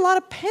have a lot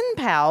of pen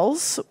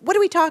pals. What are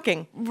we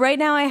talking? Right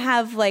now I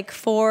have like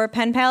 4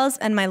 pen pals,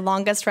 and my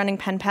longest running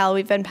pen pal,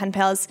 we've been pen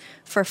pals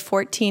for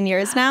 14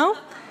 years now.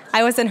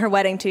 I was in her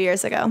wedding 2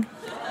 years ago.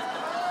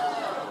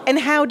 And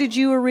how did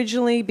you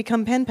originally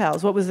become pen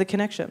pals? What was the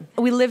connection?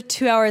 We lived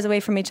 2 hours away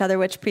from each other,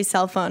 which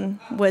pre-cell phone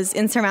was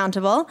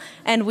insurmountable,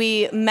 and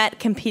we met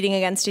competing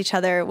against each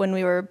other when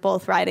we were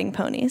both riding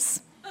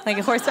ponies. Like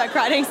a horseback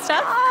riding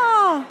stuff.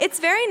 Oh. It's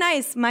very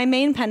nice. My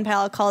main pen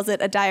pal calls it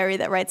a diary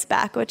that writes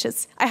back, which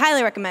is, I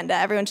highly recommend it.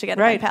 Everyone should get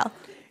a pen pal.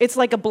 It's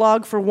like a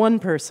blog for one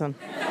person.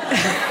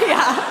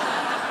 Yeah.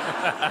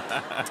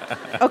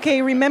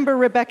 Okay, remember,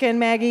 Rebecca and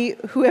Maggie,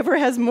 whoever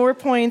has more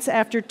points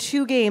after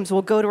 2 games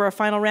will go to our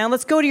final round.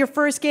 Let's go to your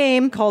first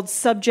game called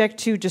Subject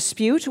to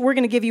Dispute. We're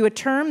going to give you a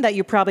term that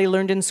you probably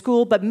learned in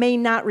school but may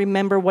not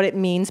remember what it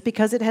means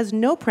because it has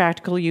no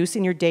practical use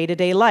in your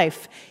day-to-day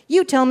life.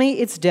 You tell me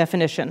its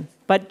definition.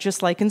 But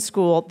just like in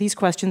school, these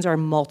questions are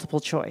multiple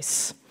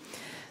choice.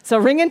 So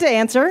ring in to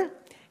answer.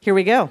 Here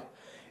we go.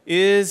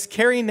 Is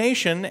Carrie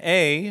Nation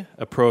A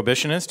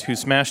prohibitionist who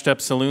smashed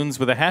up saloons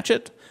with a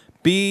hatchet?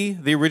 B,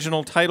 the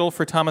original title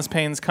for Thomas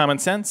Paine's Common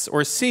Sense?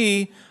 Or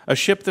C, a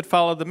ship that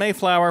followed the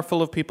Mayflower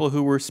full of people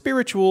who were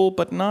spiritual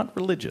but not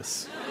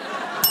religious?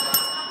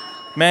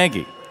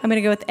 Maggie. I'm going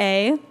to go with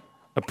A.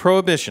 A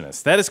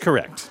prohibitionist. That is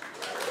correct.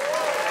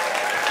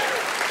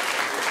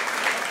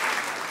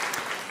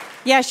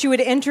 Yeah, she would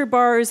enter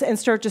bars and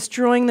start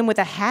destroying them with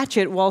a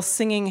hatchet while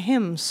singing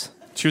hymns.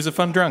 She was a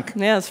fun drunk.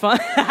 Yeah, it's fun.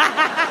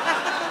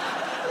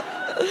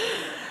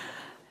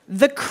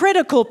 The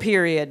Critical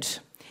Period.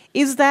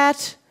 Is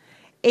that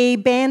a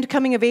banned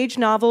coming-of-age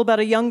novel about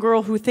a young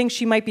girl who thinks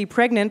she might be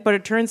pregnant, but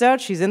it turns out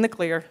she's in the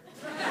clear?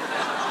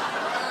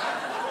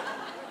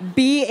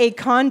 B, a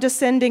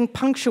condescending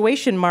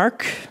punctuation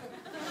mark?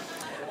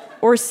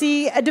 Or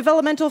C, a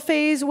developmental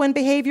phase when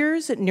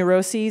behaviors,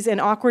 neuroses,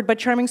 and awkward but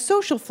charming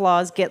social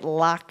flaws get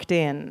locked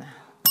in?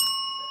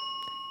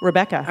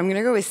 Rebecca. I'm going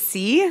to go with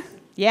C.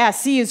 Yeah,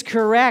 C is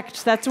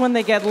correct. That's when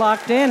they get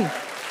locked in.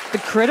 The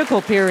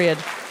Critical Period.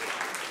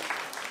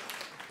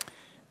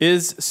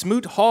 Is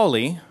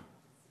Smoot-Hawley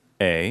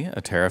A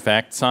tariff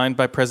act signed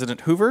by President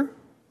Hoover?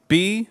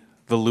 B,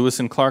 the Lewis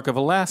and Clark of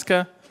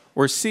Alaska?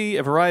 Or C,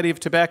 a variety of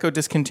tobacco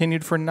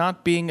discontinued for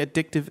not being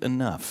addictive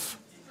enough?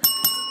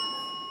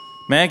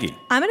 Maggie.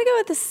 I'm going to go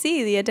with the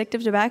C, the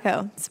addictive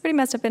tobacco. It's a pretty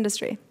messed up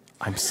industry.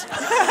 It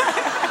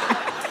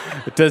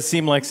does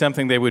seem like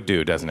something they would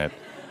do, doesn't it?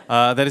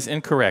 That is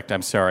incorrect.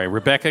 I'm sorry.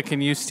 Rebecca, can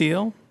you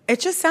steal? It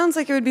just sounds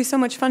like it would be so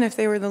much fun if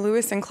they were the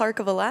Lewis and Clark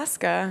of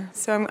Alaska.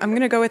 So I'm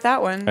going to go with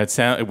that one.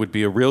 It would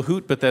be a real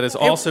hoot, but that is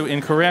also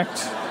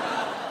incorrect.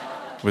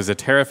 It was a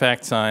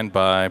Tarifact signed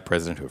by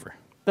President Hoover.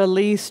 The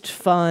least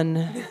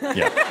fun.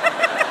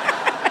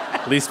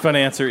 Yeah. Least fun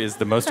answer is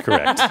the most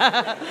correct.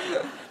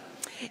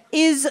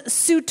 Is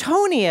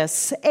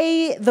Suetonius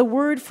the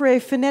word for a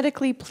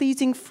phonetically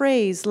pleasing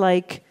phrase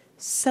like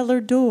cellar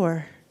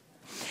door?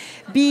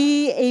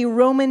 B, a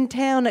Roman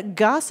town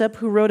gossip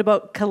who wrote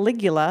about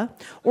Caligula?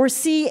 Or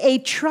C, a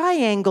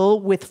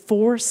triangle with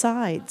 4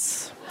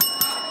 sides?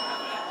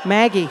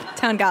 Maggie.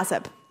 Town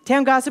gossip.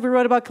 Town gossip who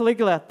wrote about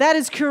Caligula. That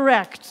is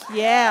correct.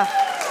 Yeah.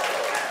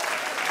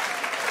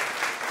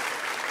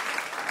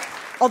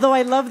 Although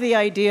I love the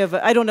idea of,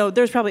 I don't know,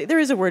 there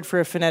is a word for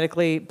a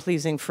phonetically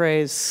pleasing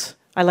phrase.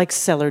 I like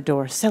cellar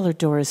door. Cellar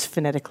door is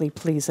phonetically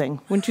pleasing.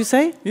 Wouldn't you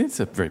say? Yeah, it's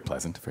very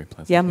pleasant, very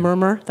pleasant. Yeah,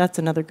 murmur. That's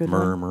another good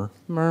one. Murmur.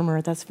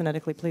 Murmur, that's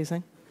phonetically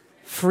pleasing.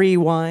 Free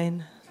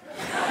wine.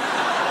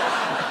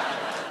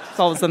 It's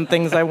all of some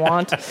things I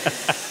want.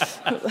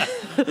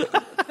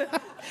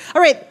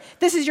 All right,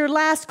 this is your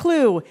last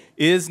clue.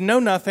 Is Know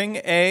Nothing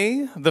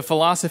A, the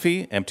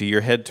philosophy, empty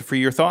your head to free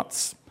your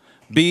thoughts?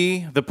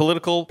 B, the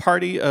political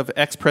party of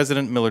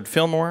ex-President Millard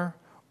Fillmore?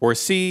 Or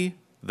C,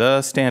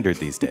 the standard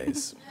these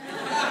days?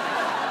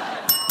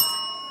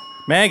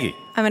 Maggie.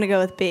 I'm going to go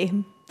with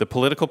B. The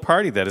political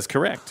party, that is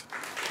correct.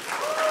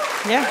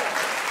 Yeah.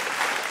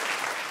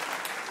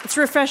 It's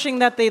refreshing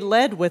that they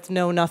led with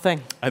Know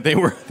Nothing. They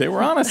were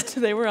honest.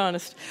 They were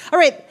honest. All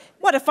right,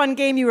 what a fun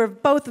game. You were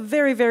both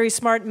very, very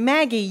smart.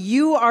 Maggie,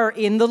 you are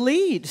in the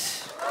lead.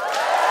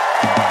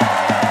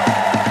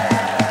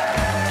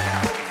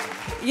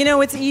 You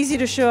know, it's easy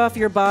to show off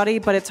your body,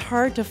 but it's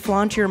hard to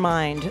flaunt your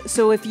mind.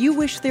 So if you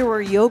wish there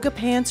were yoga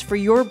pants for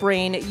your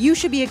brain, you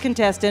should be a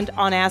contestant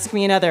on Ask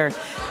Me Another.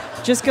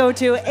 Just go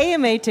to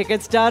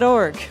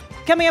amatickets.org.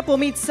 Coming up, we'll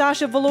meet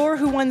Sasha Velour,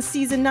 who won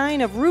Season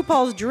 9 of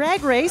RuPaul's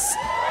Drag Race.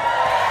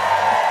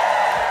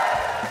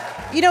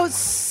 You know,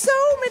 so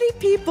many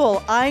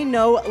people I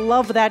know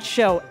love that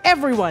show.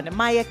 Everyone,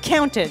 my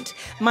accountant,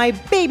 my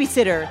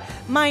babysitter,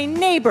 my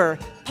neighbor,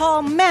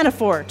 Paul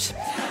Manafort.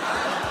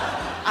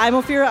 I'm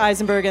Ophira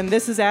Eisenberg, and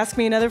this is Ask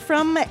Me Another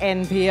from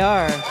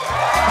NPR.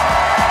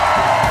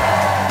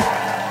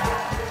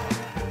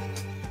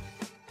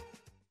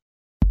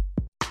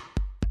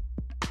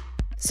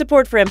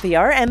 Support for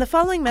NPR and the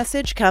following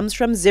message comes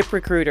from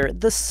ZipRecruiter,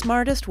 the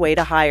smartest way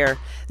to hire.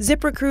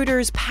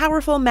 ZipRecruiter's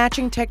powerful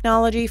matching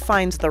technology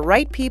finds the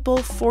right people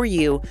for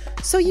you,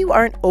 so you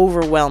aren't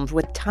overwhelmed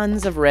with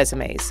tons of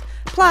resumes.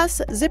 Plus,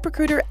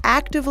 ZipRecruiter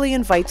actively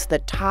invites the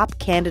top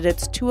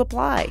candidates to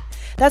apply.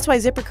 That's why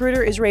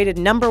ZipRecruiter is rated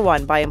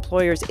 #1 by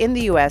employers in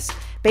the U.S.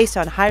 based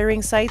on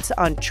hiring sites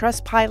on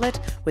Trustpilot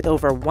with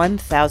over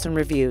 1,000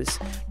 reviews.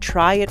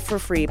 Try it for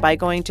free by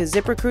going to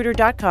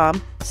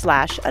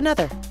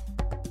ZipRecruiter.com/another.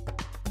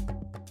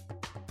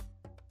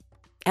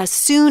 As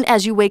soon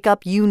as you wake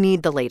up, you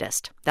need the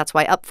latest. That's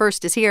why Up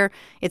First is here.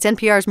 It's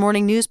NPR's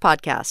morning news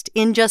podcast.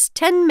 In just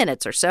 10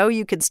 minutes or so,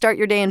 you can start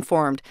your day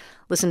informed.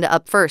 Listen to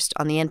Up First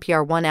on the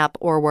NPR One app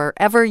or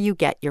wherever you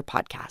get your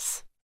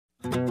podcasts.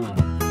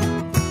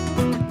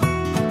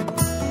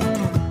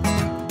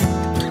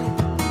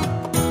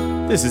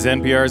 This is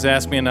NPR's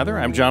Ask Me Another.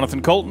 I'm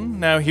Jonathan Colton.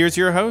 Now here's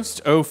your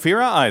host,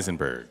 Ophira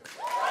Eisenberg.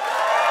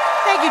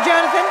 Thank you,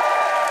 Jonathan.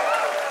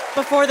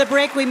 Before the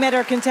break, we met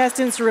our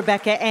contestants,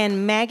 Rebecca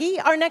and Maggie.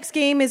 Our next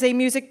game is a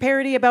music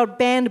parody about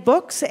banned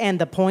books, and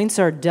the points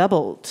are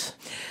doubled.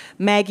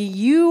 Maggie,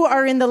 you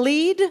are in the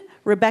lead.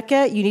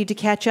 Rebecca, you need to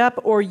catch up,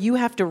 or you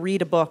have to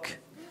read a book.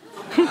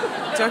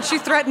 Don't you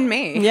threaten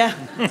me. Yeah,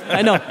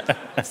 I know.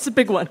 It's a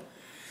big one.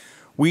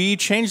 We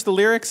changed the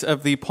lyrics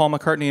of the Paul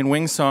McCartney and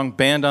Wings song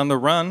Banned on the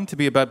Run to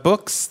be about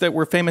books that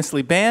were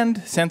famously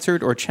banned,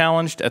 censored, or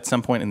challenged at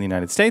some point in the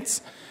United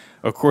States,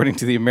 according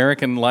to the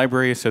American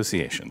Library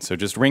Association. So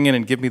just ring in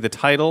and give me the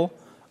title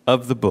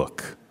of the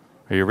book.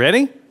 Are you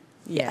ready?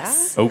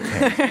 Yes.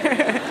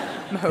 Okay.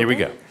 Here we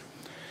go.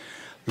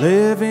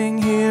 Living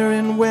here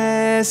in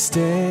West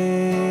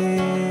Bay,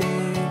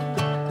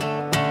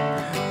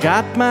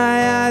 got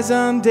my eyes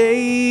on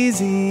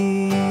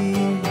Daisy,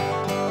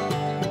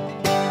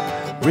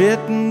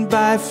 written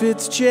by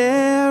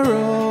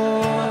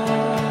Fitzgerald.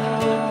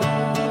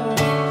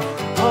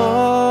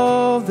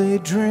 All they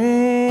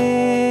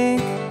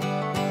drink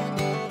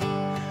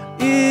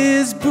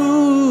is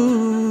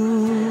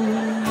booze,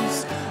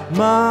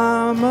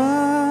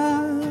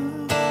 mama,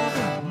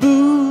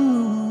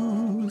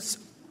 booze.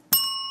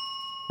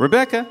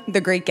 Rebecca.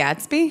 The Great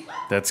Gatsby?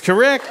 That's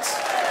correct.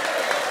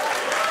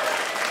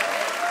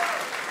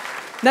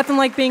 Nothing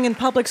like being in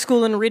public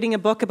school and reading a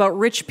book about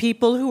rich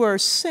people who are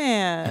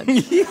sad.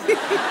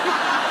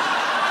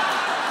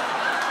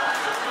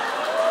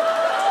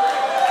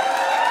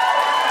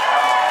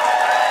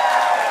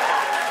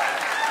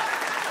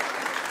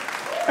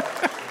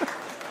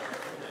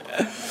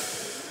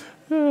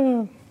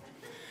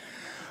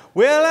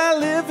 Well, I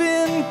live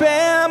in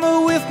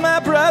Bama with my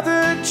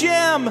brother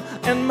Jim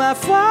and my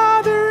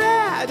father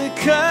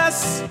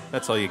Atticus.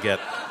 That's all you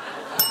get.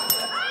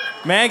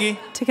 Maggie.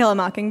 To Kill a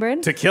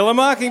Mockingbird. To Kill a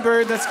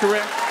Mockingbird, that's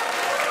correct.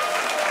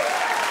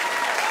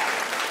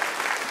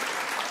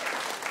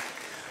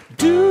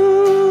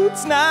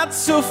 Dude's not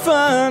so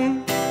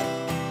fun.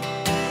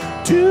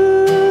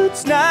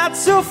 Dude's not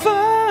so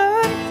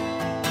fun.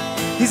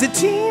 He's a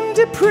teen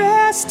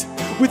depressed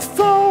with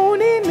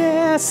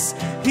phoniness.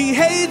 He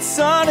hates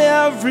on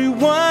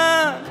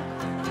everyone.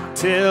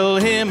 Tell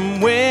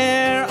him,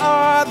 where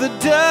are the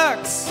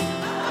ducks?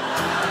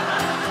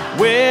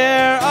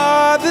 Where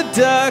are the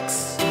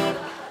ducks?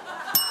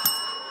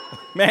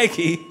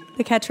 Maggie.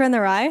 The Catcher in the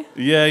Rye.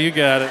 Yeah, you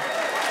got it.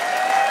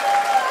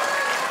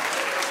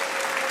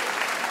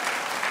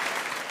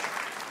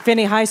 If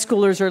any high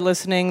schoolers are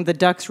listening, the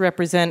ducks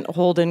represent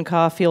Holden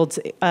Caulfield's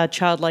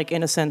childlike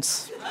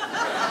innocence.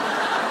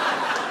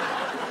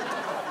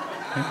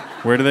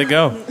 Where do they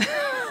go?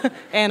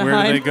 Anaheim.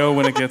 Where do they go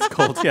when it gets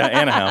cold? Yeah,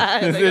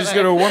 Anaheim. They just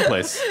go to one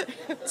place.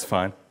 It's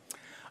fine.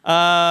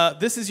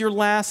 This is your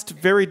last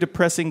very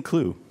depressing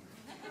clue.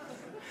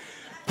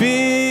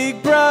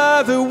 Big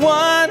Brother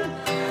won.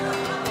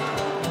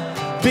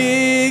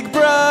 Big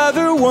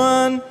Brother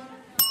won.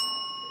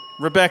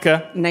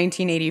 Rebecca.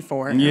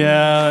 1984.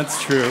 Yeah,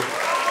 that's true.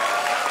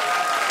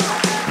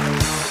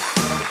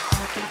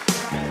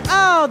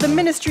 Oh, the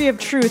Ministry of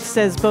Truth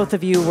says both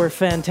of you were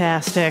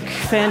fantastic.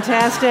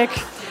 Fantastic.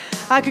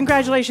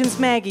 Congratulations,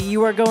 Maggie.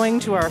 You are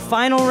going to our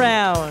final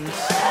round.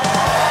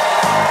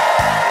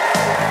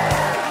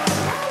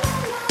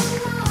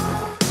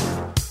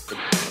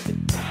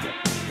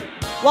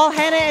 While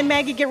Hannah and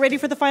Maggie get ready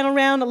for the final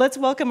round, let's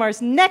welcome our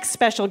next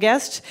special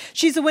guest.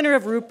 She's the winner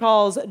of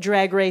RuPaul's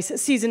Drag Race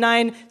Season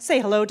 9.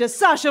 Say hello to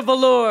Sasha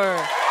Velour.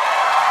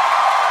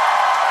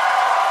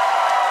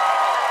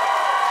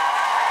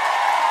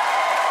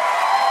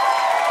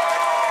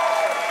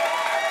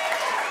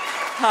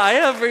 Hi,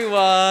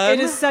 everyone. It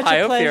is such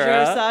a pleasure,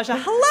 Ophira. Sasha.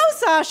 Hello,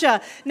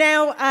 Sasha.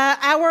 Now,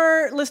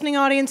 our listening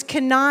audience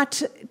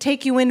cannot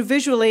take you in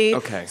visually,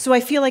 Okay. so I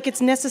feel like it's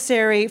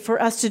necessary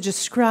for us to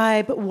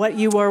describe what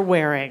you are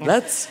wearing.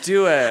 Let's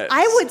do it.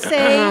 I would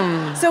say,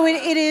 so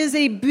it is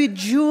a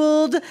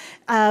bejeweled,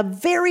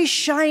 very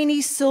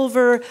shiny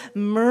silver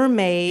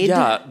mermaid.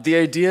 Yeah, the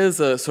idea is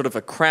a sort of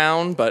a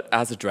crown, but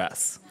as a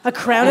dress. A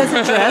crown as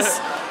a dress.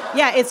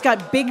 Yeah, it's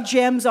got big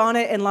gems on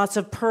it and lots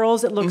of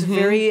pearls. It looks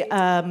very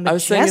majestic. I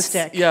was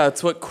saying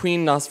it's what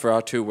Queen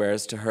Nosferatu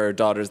wears to her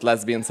daughter's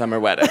lesbian summer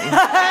wedding.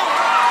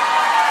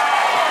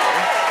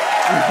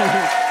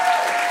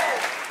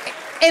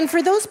 And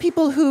for those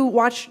people who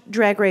watch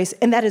Drag Race,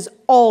 and that is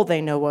all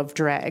they know of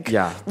drag,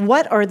 Yeah.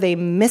 what are they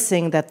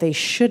missing that they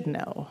should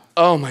know?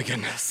 Oh my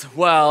goodness.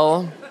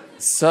 Well,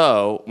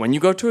 so when you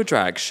go to a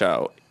drag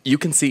show, you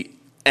can see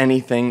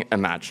anything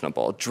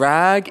imaginable.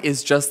 Drag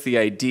is just the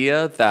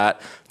idea that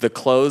the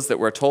clothes that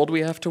we're told we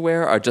have to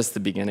wear are just the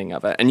beginning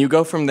of it. And you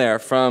go from there,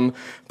 from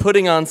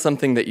putting on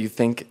something that you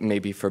think may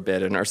be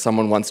forbidden or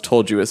someone once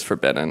told you is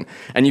forbidden,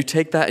 and you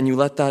take that and you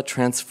let that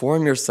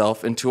transform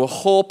yourself into a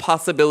whole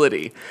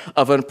possibility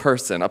of a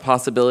person, a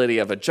possibility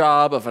of a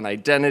job, of an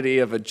identity,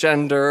 of a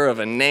gender, of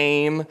a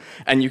name,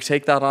 and you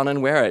take that on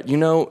and wear it. You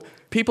know,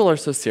 people are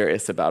so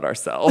serious about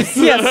ourselves.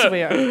 Yes,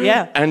 we are.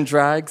 Yeah. And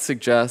drag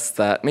suggests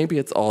that maybe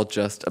it's all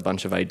just a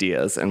bunch of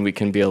ideas and we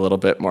can be a little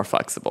bit more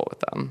flexible with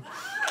them.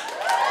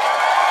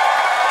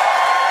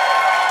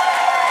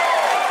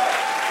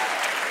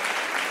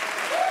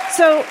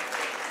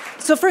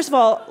 So first of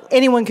all,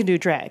 anyone can do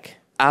drag.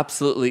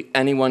 Absolutely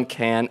anyone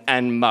can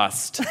and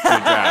must do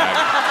drag.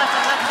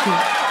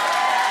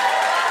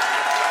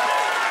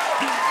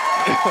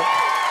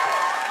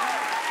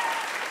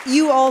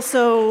 You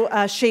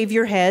also shave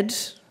your head.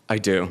 I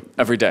do,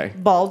 every day.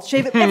 Bald,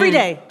 shave it every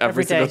day.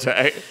 Every single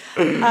day.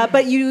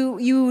 But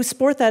you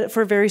sport that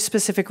for a very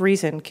specific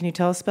reason. Can you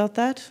tell us about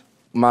that?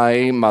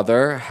 My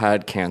mother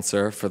had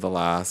cancer for the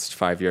last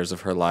 5 years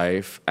of her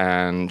life,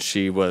 and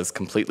she was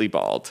completely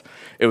bald.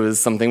 It was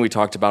something we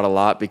talked about a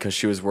lot because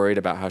she was worried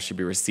about how she'd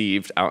be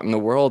received out in the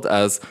world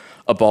as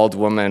a bald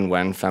woman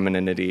when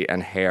femininity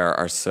and hair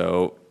are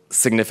so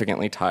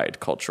significantly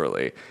tied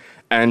culturally.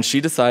 And she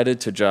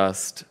decided to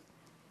just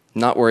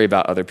not worry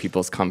about other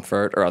people's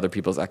comfort or other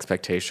people's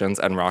expectations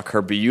and rock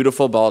her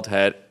beautiful bald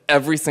head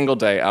every single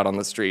day out on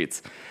the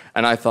streets.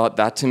 And I thought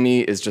that to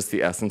me is just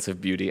the essence of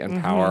beauty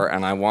and power,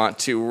 and I want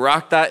to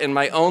rock that in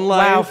my own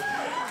life.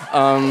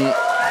 Wow.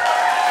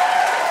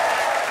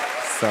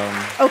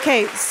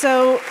 Okay,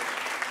 so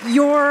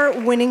your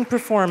winning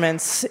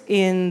performance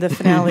in the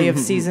finale of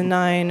season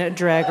 9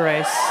 Drag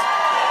Race.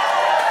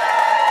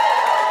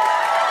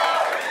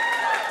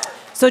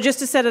 So just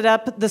to set it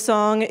up, the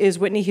song is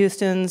Whitney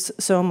Houston's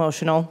So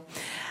Emotional.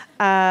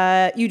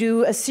 You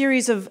do a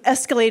series of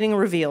escalating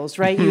reveals,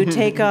 right? You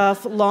take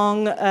off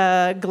long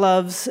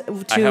gloves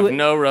to... I have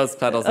no rose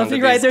petals under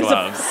these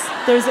gloves.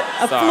 There's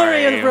a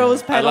flurry of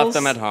rose petals. I left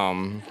them at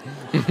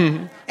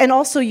home. And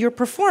also your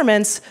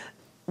performance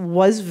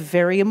was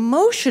very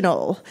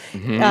emotional.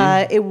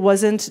 It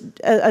wasn't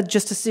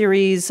just a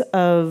series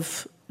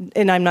of,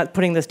 and I'm not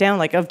putting this down,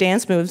 like of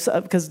dance moves,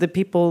 because the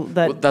people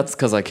that... Well, that's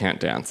because I can't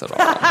dance at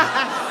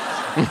all.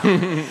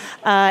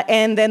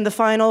 And then the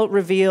final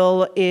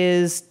reveal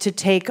is to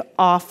take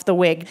off the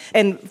wig,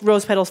 and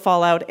rose petals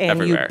fall out, and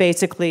Everywhere. you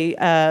basically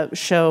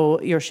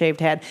show your shaved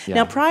head. Yeah.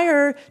 Now,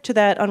 prior to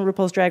that on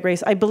RuPaul's Drag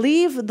Race, I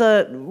believe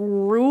the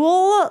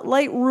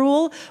light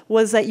rule,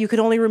 was that you could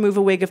only remove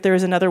a wig if there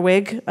was another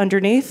wig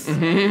underneath.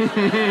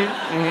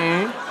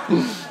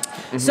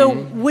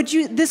 So,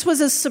 this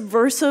was a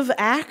subversive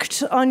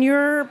act on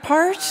your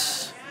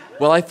part?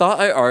 Well, I thought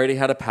I already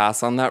had a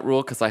pass on that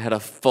rule because I had a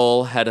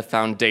full head of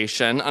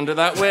foundation under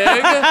that wig,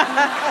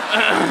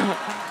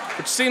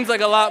 which seems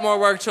like a lot more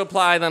work to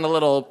apply than a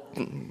little,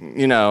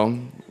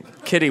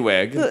 kitty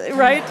wig.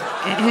 Right?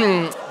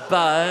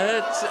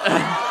 But,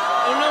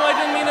 oh no, I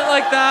didn't mean it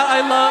like that.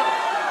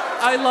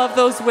 I love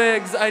those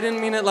wigs. I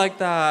didn't mean it like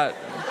that.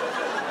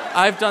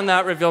 I've done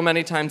that reveal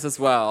many times as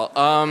well.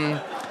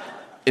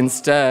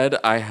 Instead,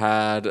 I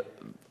had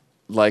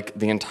like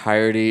the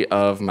entirety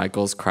of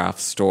Michael's craft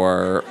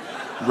store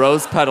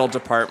rose petal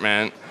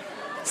department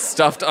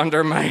stuffed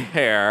under my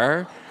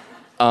hair.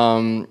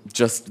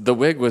 Just the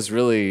wig was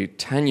really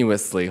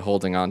tenuously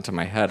holding on to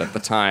my head at the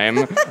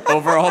time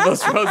over all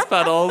those rose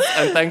petals,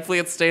 and thankfully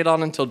it stayed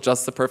on until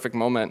just the perfect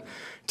moment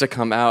to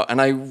come out.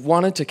 And I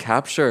wanted to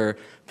capture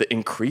the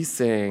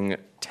increasing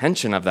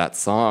tension of that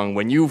song.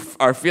 When you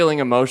are feeling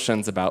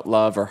emotions about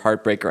love or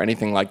heartbreak or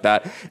anything like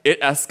that, it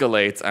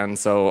escalates, and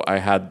so I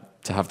had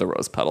to have the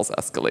rose petals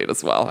escalate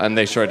as well, and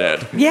they sure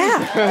did. Yeah.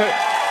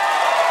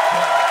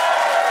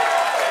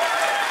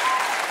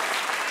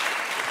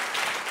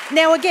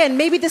 Now, again,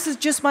 maybe this is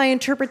just my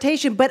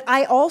interpretation, but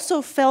I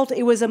also felt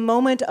it was a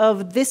moment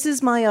of this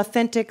is my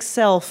authentic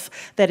self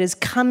that is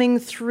coming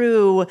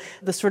through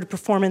the sort of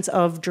performance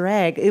of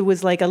drag. It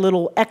was like a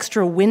little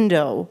extra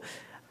window.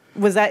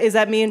 Is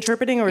that me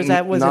interpreting, or was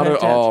it not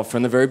at all?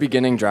 From the very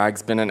beginning,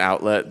 drag's been an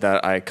outlet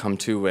that I come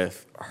to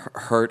with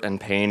hurt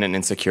and pain and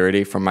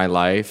insecurity from my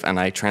life, and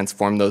I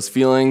transform those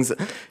feelings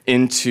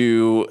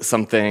into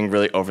something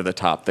really over the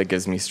top that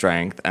gives me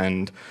strength.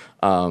 And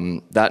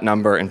that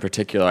number in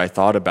particular, I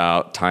thought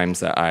about times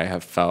that I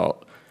have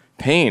felt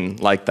pain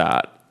like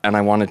that, and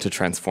I wanted to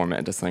transform it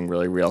into something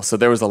really real. So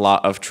there was a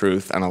lot of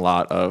truth and a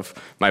lot of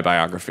my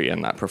biography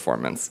in that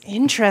performance.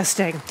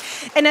 Interesting.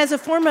 And as a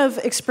form of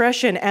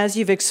expression, as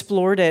you've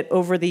explored it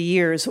over the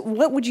years,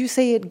 what would you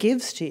say it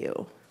gives to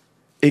you?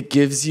 It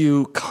gives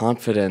you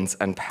confidence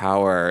and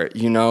power.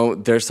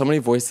 There's so many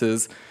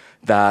voices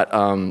that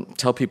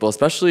tell people,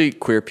 especially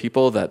queer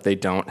people, that they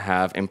don't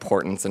have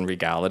importance and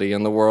regality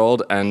in the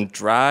world. And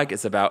drag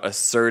is about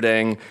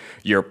asserting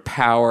your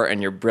power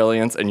and your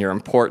brilliance and your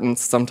importance,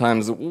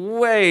 sometimes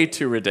way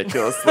too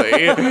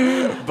ridiculously.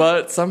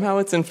 But somehow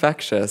it's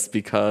infectious,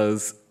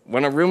 because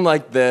when a room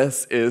like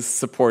this is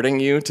supporting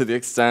you to the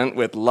extent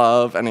with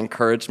love and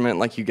encouragement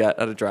like you get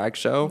at a drag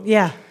show,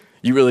 yeah,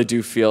 you really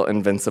do feel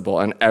invincible,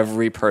 and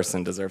every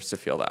person deserves to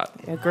feel that.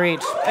 Agreed.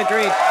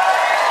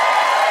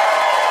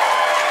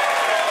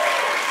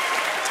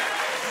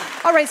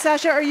 All right,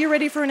 Sasha, are you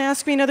ready for an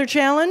Ask Me Another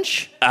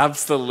challenge?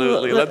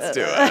 Absolutely. Let's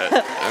do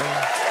it.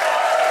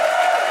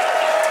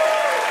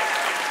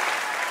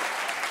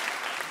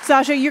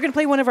 Sasha, you're going to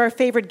play one of our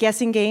favorite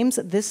guessing games,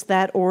 This,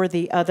 That, or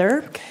the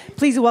Other.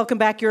 Please welcome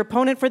back your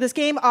opponent for this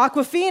game,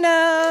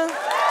 Awkwafina.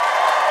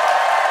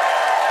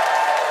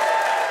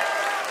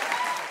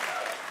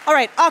 All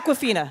right,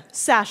 Awkwafina,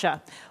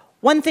 Sasha.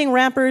 One thing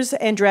rappers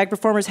and drag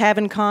performers have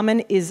in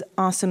common is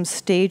awesome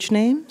stage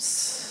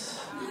names.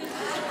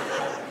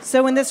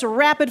 So in this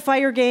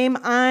rapid-fire game,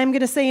 I'm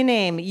going to say a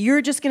name.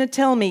 You're just going to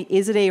tell me,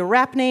 is it a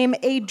rap name,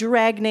 a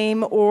drag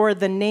name, or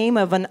the name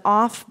of an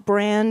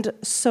off-brand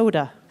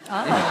soda?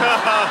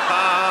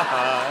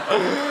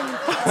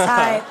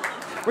 Hi.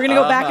 We're going to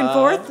go back and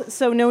forth,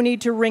 so no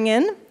need to ring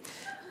in.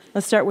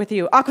 Let's start with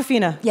you.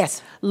 Awkwafina.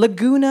 Yes.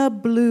 Laguna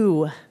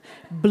Blue.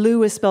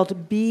 Blue is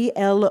spelled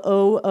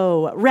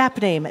B-L-O-O.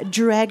 Rap name,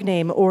 drag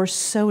name, or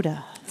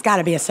soda? It's got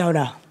to be a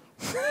soda.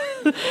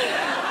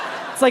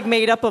 It's like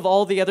made up of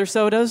all the other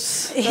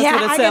sodas. That's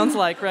what it sounds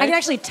like, right? I can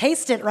actually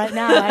taste it right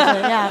now. Actually,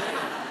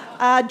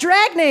 yeah.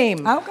 Drag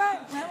name. Okay. All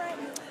right.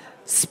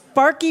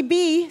 Sparky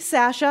B,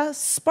 Sasha.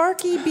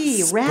 Sparky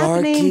B.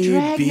 Rap name,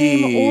 drag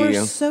name, or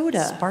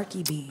soda?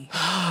 Sparky B.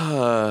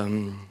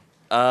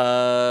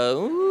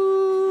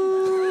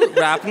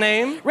 Rap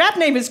name? Rap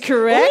name is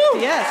correct. Ooh.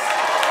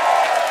 Yes.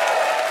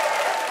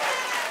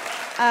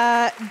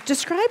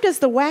 Described as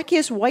the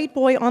wackiest white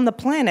boy on the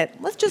planet.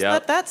 Let's just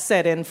let that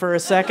set in for a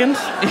second.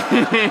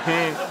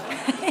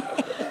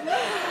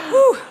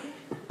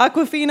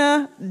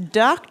 Awkwafina,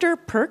 Dr.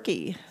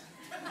 Perky.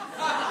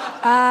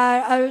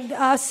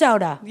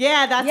 Soda.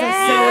 Yeah, that's a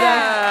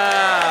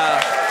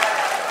soda.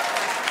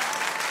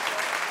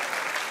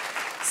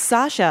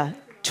 Sasha,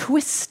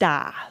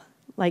 Twista.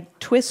 Like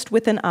twist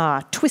with an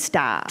A.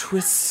 Twista.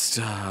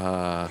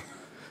 Twista.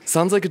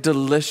 Sounds like a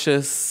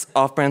delicious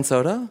off-brand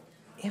soda.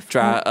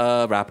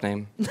 Rap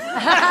name.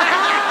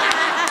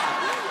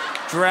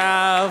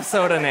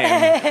 soda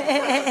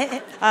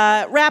name.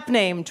 Rap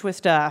name,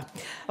 Twista.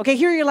 Okay,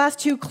 here are your last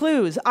two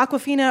clues.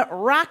 Aquafina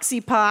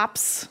Roxy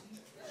Pops.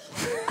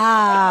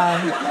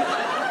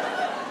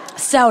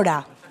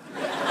 Soda.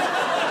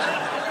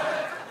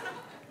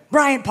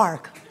 Bryant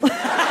Park.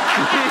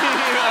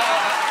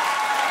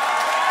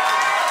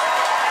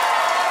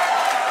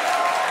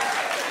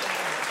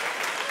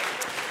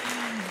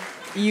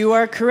 You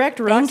are correct.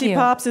 Roxy you.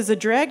 Pops is a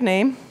drag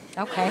name.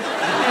 Okay.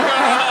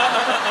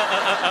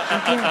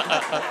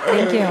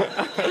 Thank you.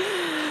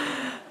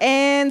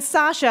 And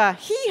Sasha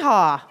Hee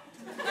Haw.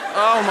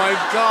 Oh my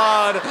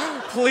God.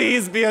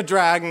 Please be a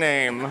drag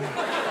name.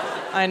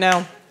 I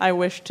know. I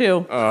wish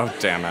too. Oh,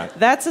 damn it.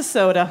 That's a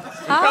soda.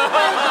 Oh my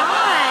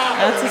God.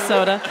 That's a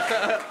soda.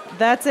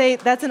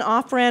 That's an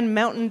off-brand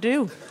Mountain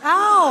Dew.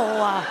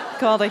 Oh.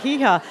 Called a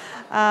Hee Haw.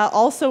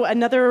 Also,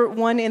 another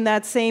one in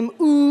that same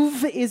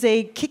oov is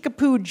a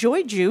Kickapoo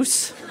Joy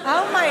Juice.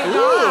 Oh my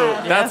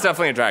God. That's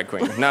definitely a drag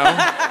queen. No?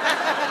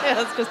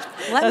 That's just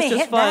Let me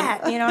hit fun.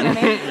 that. You know what I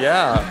mean?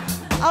 Yeah.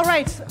 All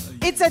right,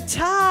 it's a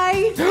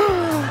tie.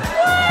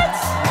 What?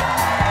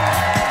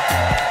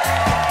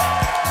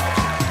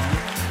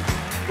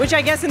 Which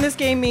I guess in this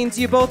game means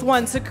you both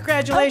won. So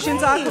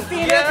congratulations,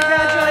 Aquafina. Yeah.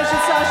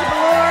 Congratulations, Sasha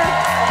Velour.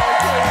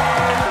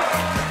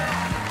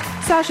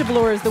 Sasha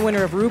Velour is the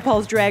winner of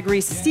RuPaul's Drag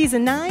Race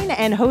Season 9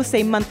 and hosts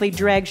a monthly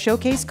drag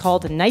showcase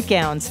called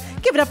Nightgowns.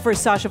 Give it up for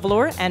Sasha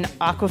Velour and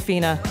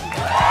Aquafina.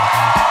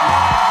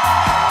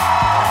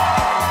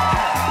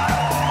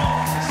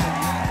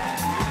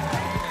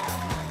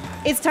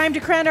 It's time to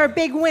crown our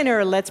big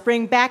winner. Let's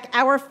bring back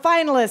our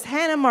finalists,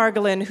 Hannah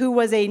Margolin, who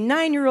was a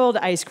 9-year-old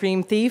ice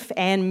cream thief,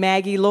 and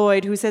Maggie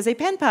Lloyd, who says a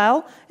pen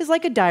pal is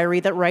like a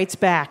diary that writes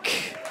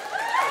back.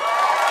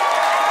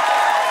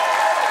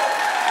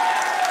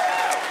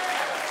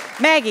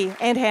 Maggie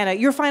and Hannah,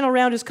 your final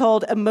round is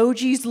called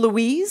Emojis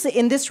Louise.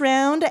 In this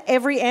round,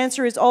 every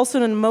answer is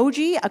also an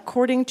emoji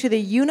according to the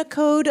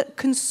Unicode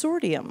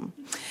Consortium.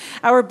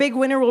 Our big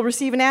winner will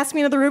receive an Ask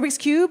Me Another Rubik's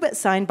Cube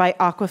signed by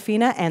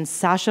Aquafina and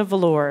Sasha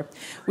Velour.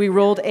 We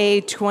rolled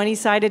a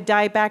 20-sided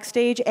die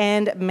backstage,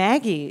 and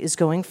Maggie is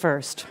going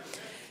first.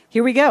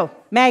 Here we go.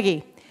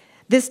 Maggie,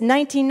 this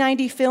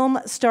 1990 film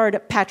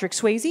starred Patrick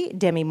Swayze,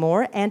 Demi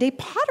Moore, and a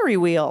pottery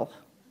wheel.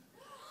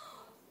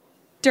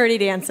 Dirty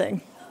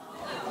Dancing.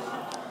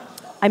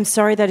 I'm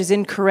sorry, that is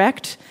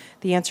incorrect.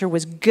 The answer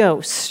was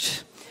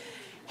Ghost.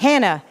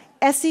 Hannah,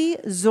 Essie,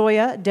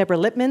 Zoya, Deborah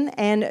Lippman,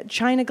 and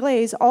China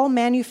Glaze all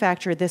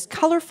manufacture this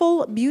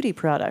colorful beauty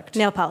product.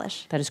 Nail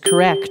polish. That is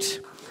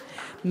correct.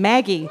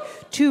 Maggie,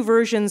 2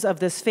 versions of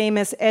this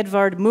famous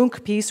Edvard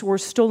Munch piece were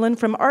stolen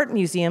from art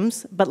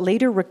museums, but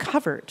later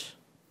recovered.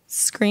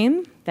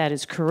 Scream. That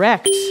is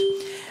correct.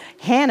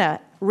 Hannah,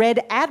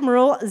 Red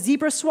Admiral,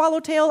 Zebra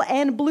Swallowtail,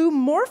 and Blue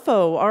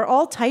Morpho are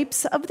all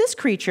types of this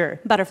creature.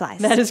 Butterflies.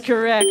 That is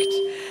correct.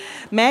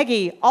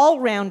 Maggie,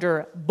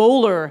 all-rounder,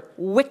 bowler,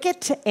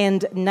 wicket,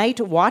 and night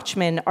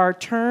watchman are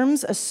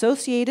terms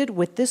associated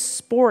with this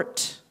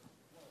sport.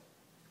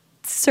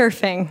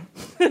 Surfing.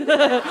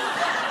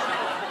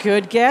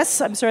 Good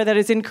guess. I'm sorry, that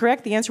is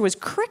incorrect. The answer was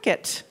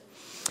cricket.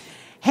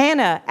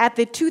 Hannah, at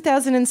the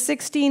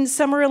 2016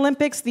 Summer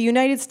Olympics, the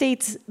United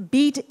States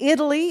beat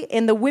Italy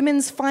in the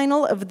women's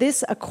final of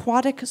this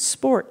aquatic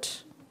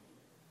sport.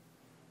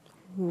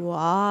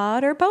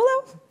 Water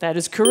polo? That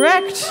is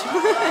correct.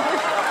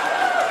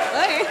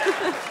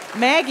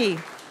 Maggie,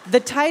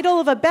 the title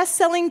of a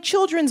best-selling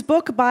children's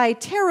book by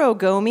Taro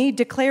Gomi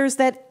declares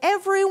that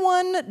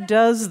everyone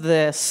does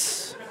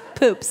this.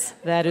 Poops.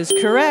 That is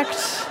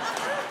correct.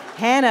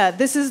 Hannah,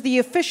 this is the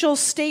official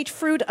state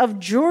fruit of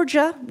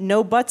Georgia.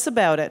 No buts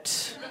about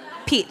it.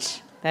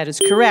 Peach. That is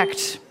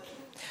correct.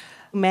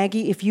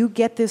 Maggie, if you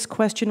get this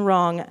question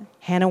wrong,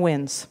 Hannah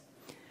wins.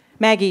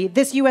 Maggie,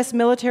 this U.S.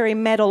 military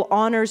medal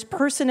honors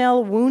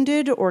personnel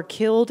wounded or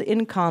killed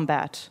in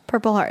combat.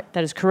 Purple Heart.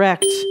 That is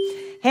correct.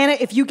 Hannah,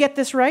 if you get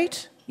this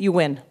right, you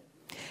win.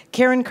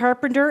 Karen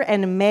Carpenter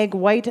and Meg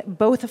White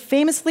both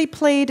famously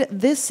played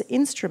this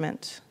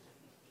instrument.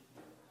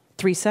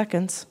 3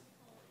 seconds.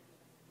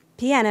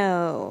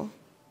 Piano.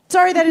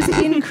 Sorry, that is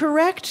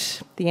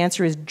incorrect. The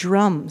answer is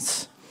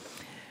drums.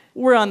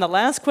 We're on the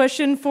last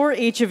question for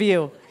each of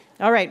you.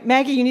 All right,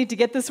 Maggie, you need to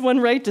get this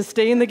one right to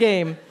stay in the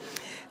game.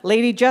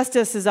 Lady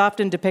Justice is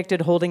often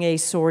depicted holding a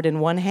sword in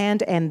one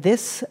hand and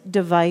this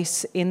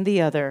device in the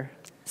other.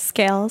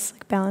 Scales,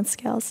 like balance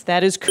scales.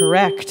 That is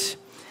correct.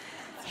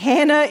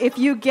 Hannah, if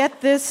you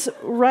get this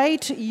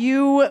right,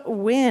 you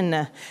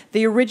win.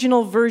 The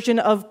original version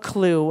of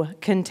Clue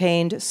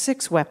contained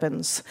 6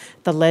 weapons: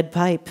 the lead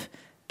pipe,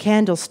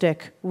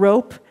 candlestick,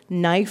 rope,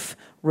 knife,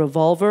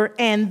 revolver,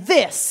 and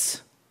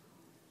this.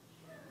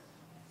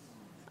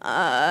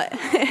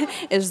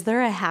 Is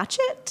there a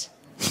hatchet?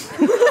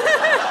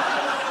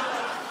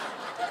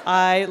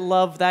 I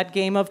love that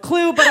game of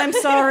Clue, but I'm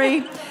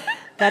sorry.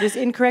 That is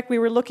incorrect. We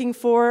were looking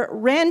for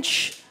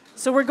wrench.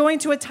 So we're going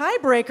to a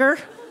tiebreaker.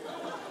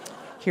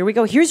 Here we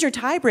go. Here's your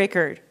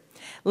tiebreaker.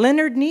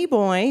 Leonard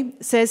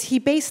Nimoy says he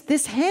based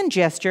this hand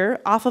gesture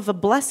off of a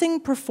blessing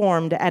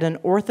performed at an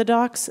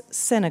Orthodox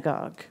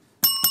synagogue.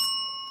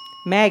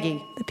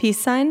 Maggie. The peace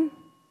sign?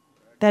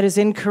 That is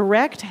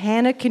incorrect.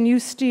 Hannah, can you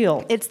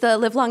steal? It's the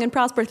live long and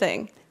prosper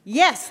thing.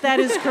 Yes, that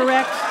is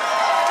correct.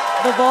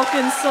 The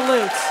Vulcan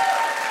salute.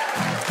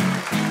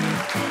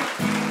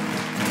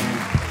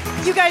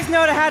 You guys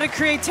know how to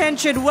create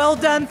tension. Well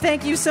done.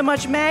 Thank you so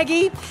much,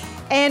 Maggie.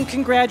 And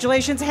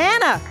congratulations,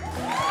 Hannah.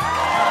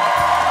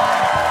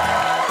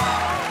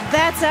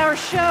 That's our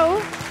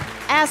show.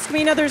 Ask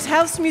Me Another's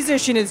house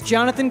musician is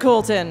Jonathan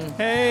Colton.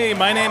 Hey,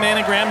 my name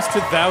anagrams to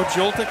Thou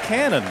Jolt a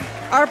Cannon.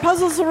 Our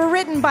puzzles were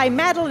written by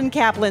Madeline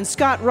Kaplan,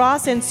 Scott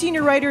Ross, and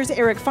senior writers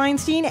Eric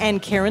Feinstein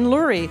and Karen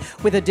Lurie,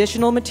 with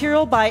additional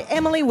material by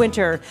Emily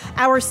Winter.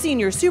 Our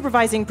senior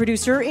supervising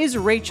producer is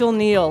Rachel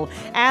Neal.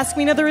 Ask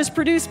Me Another is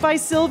produced by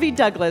Sylvie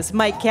Douglas,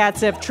 Mike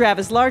Katzef,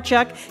 Travis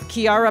Larchuk,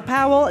 Kiara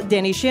Powell,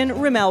 Denny Shin,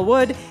 Ramel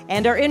Wood,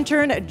 and our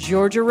intern,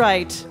 Georgia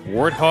Wright.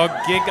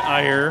 Warthog Gig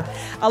Iyer.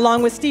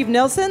 Along with Steve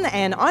Nelson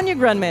and Anya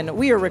Grunman,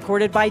 we are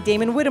recorded by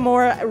Damon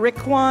Whittemore, Rick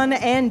Kwan,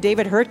 and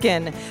David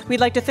Hurtgen. We'd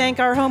like to thank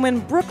our home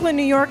in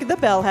Brooklyn, New York, the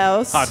Bell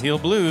House. Hot Heel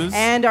Blues.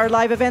 And our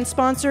live event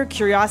sponsor,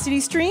 Curiosity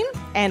Stream.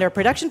 And our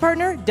production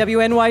partner,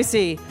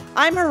 WNYC.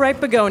 I'm her right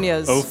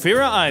begonias.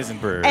 Ophira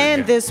Eisenberg.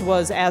 And this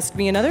was Ask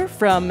Me Another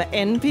from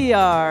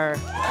NPR.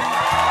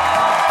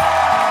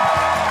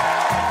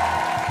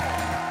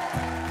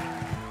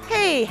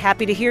 Hey,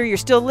 happy to hear you're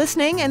still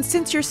listening. And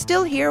since you're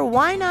still here,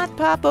 why not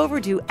pop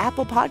over to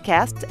Apple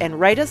Podcasts and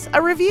write us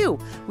a review?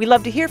 We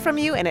love to hear from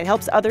you, and it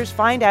helps others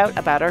find out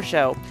about our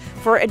show.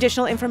 For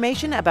additional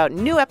information about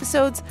new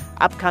episodes,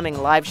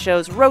 upcoming live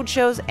shows, road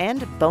shows,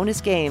 and bonus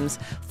games,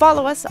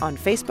 follow us on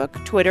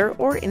Facebook, Twitter,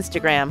 or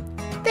Instagram.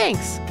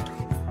 Thanks.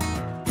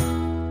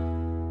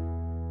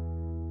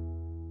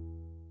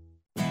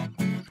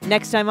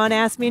 Next time on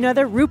Ask Me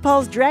Another,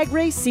 RuPaul's Drag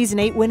Race Season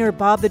 8 winner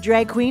Bob the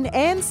Drag Queen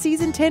and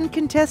Season 10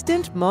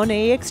 contestant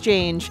Monet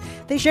Exchange.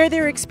 They share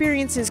their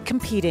experiences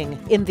competing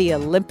in the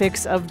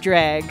Olympics of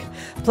drag.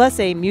 Plus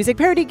a music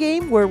parody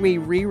game where we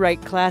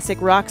rewrite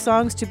classic rock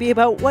songs to be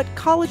about what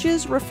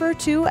colleges refer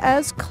to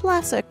as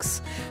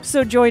classics.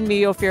 So join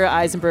me, Ophira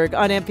Eisenberg,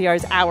 on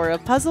NPR's Hour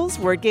of Puzzles,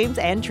 Word Games,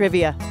 and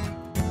Trivia.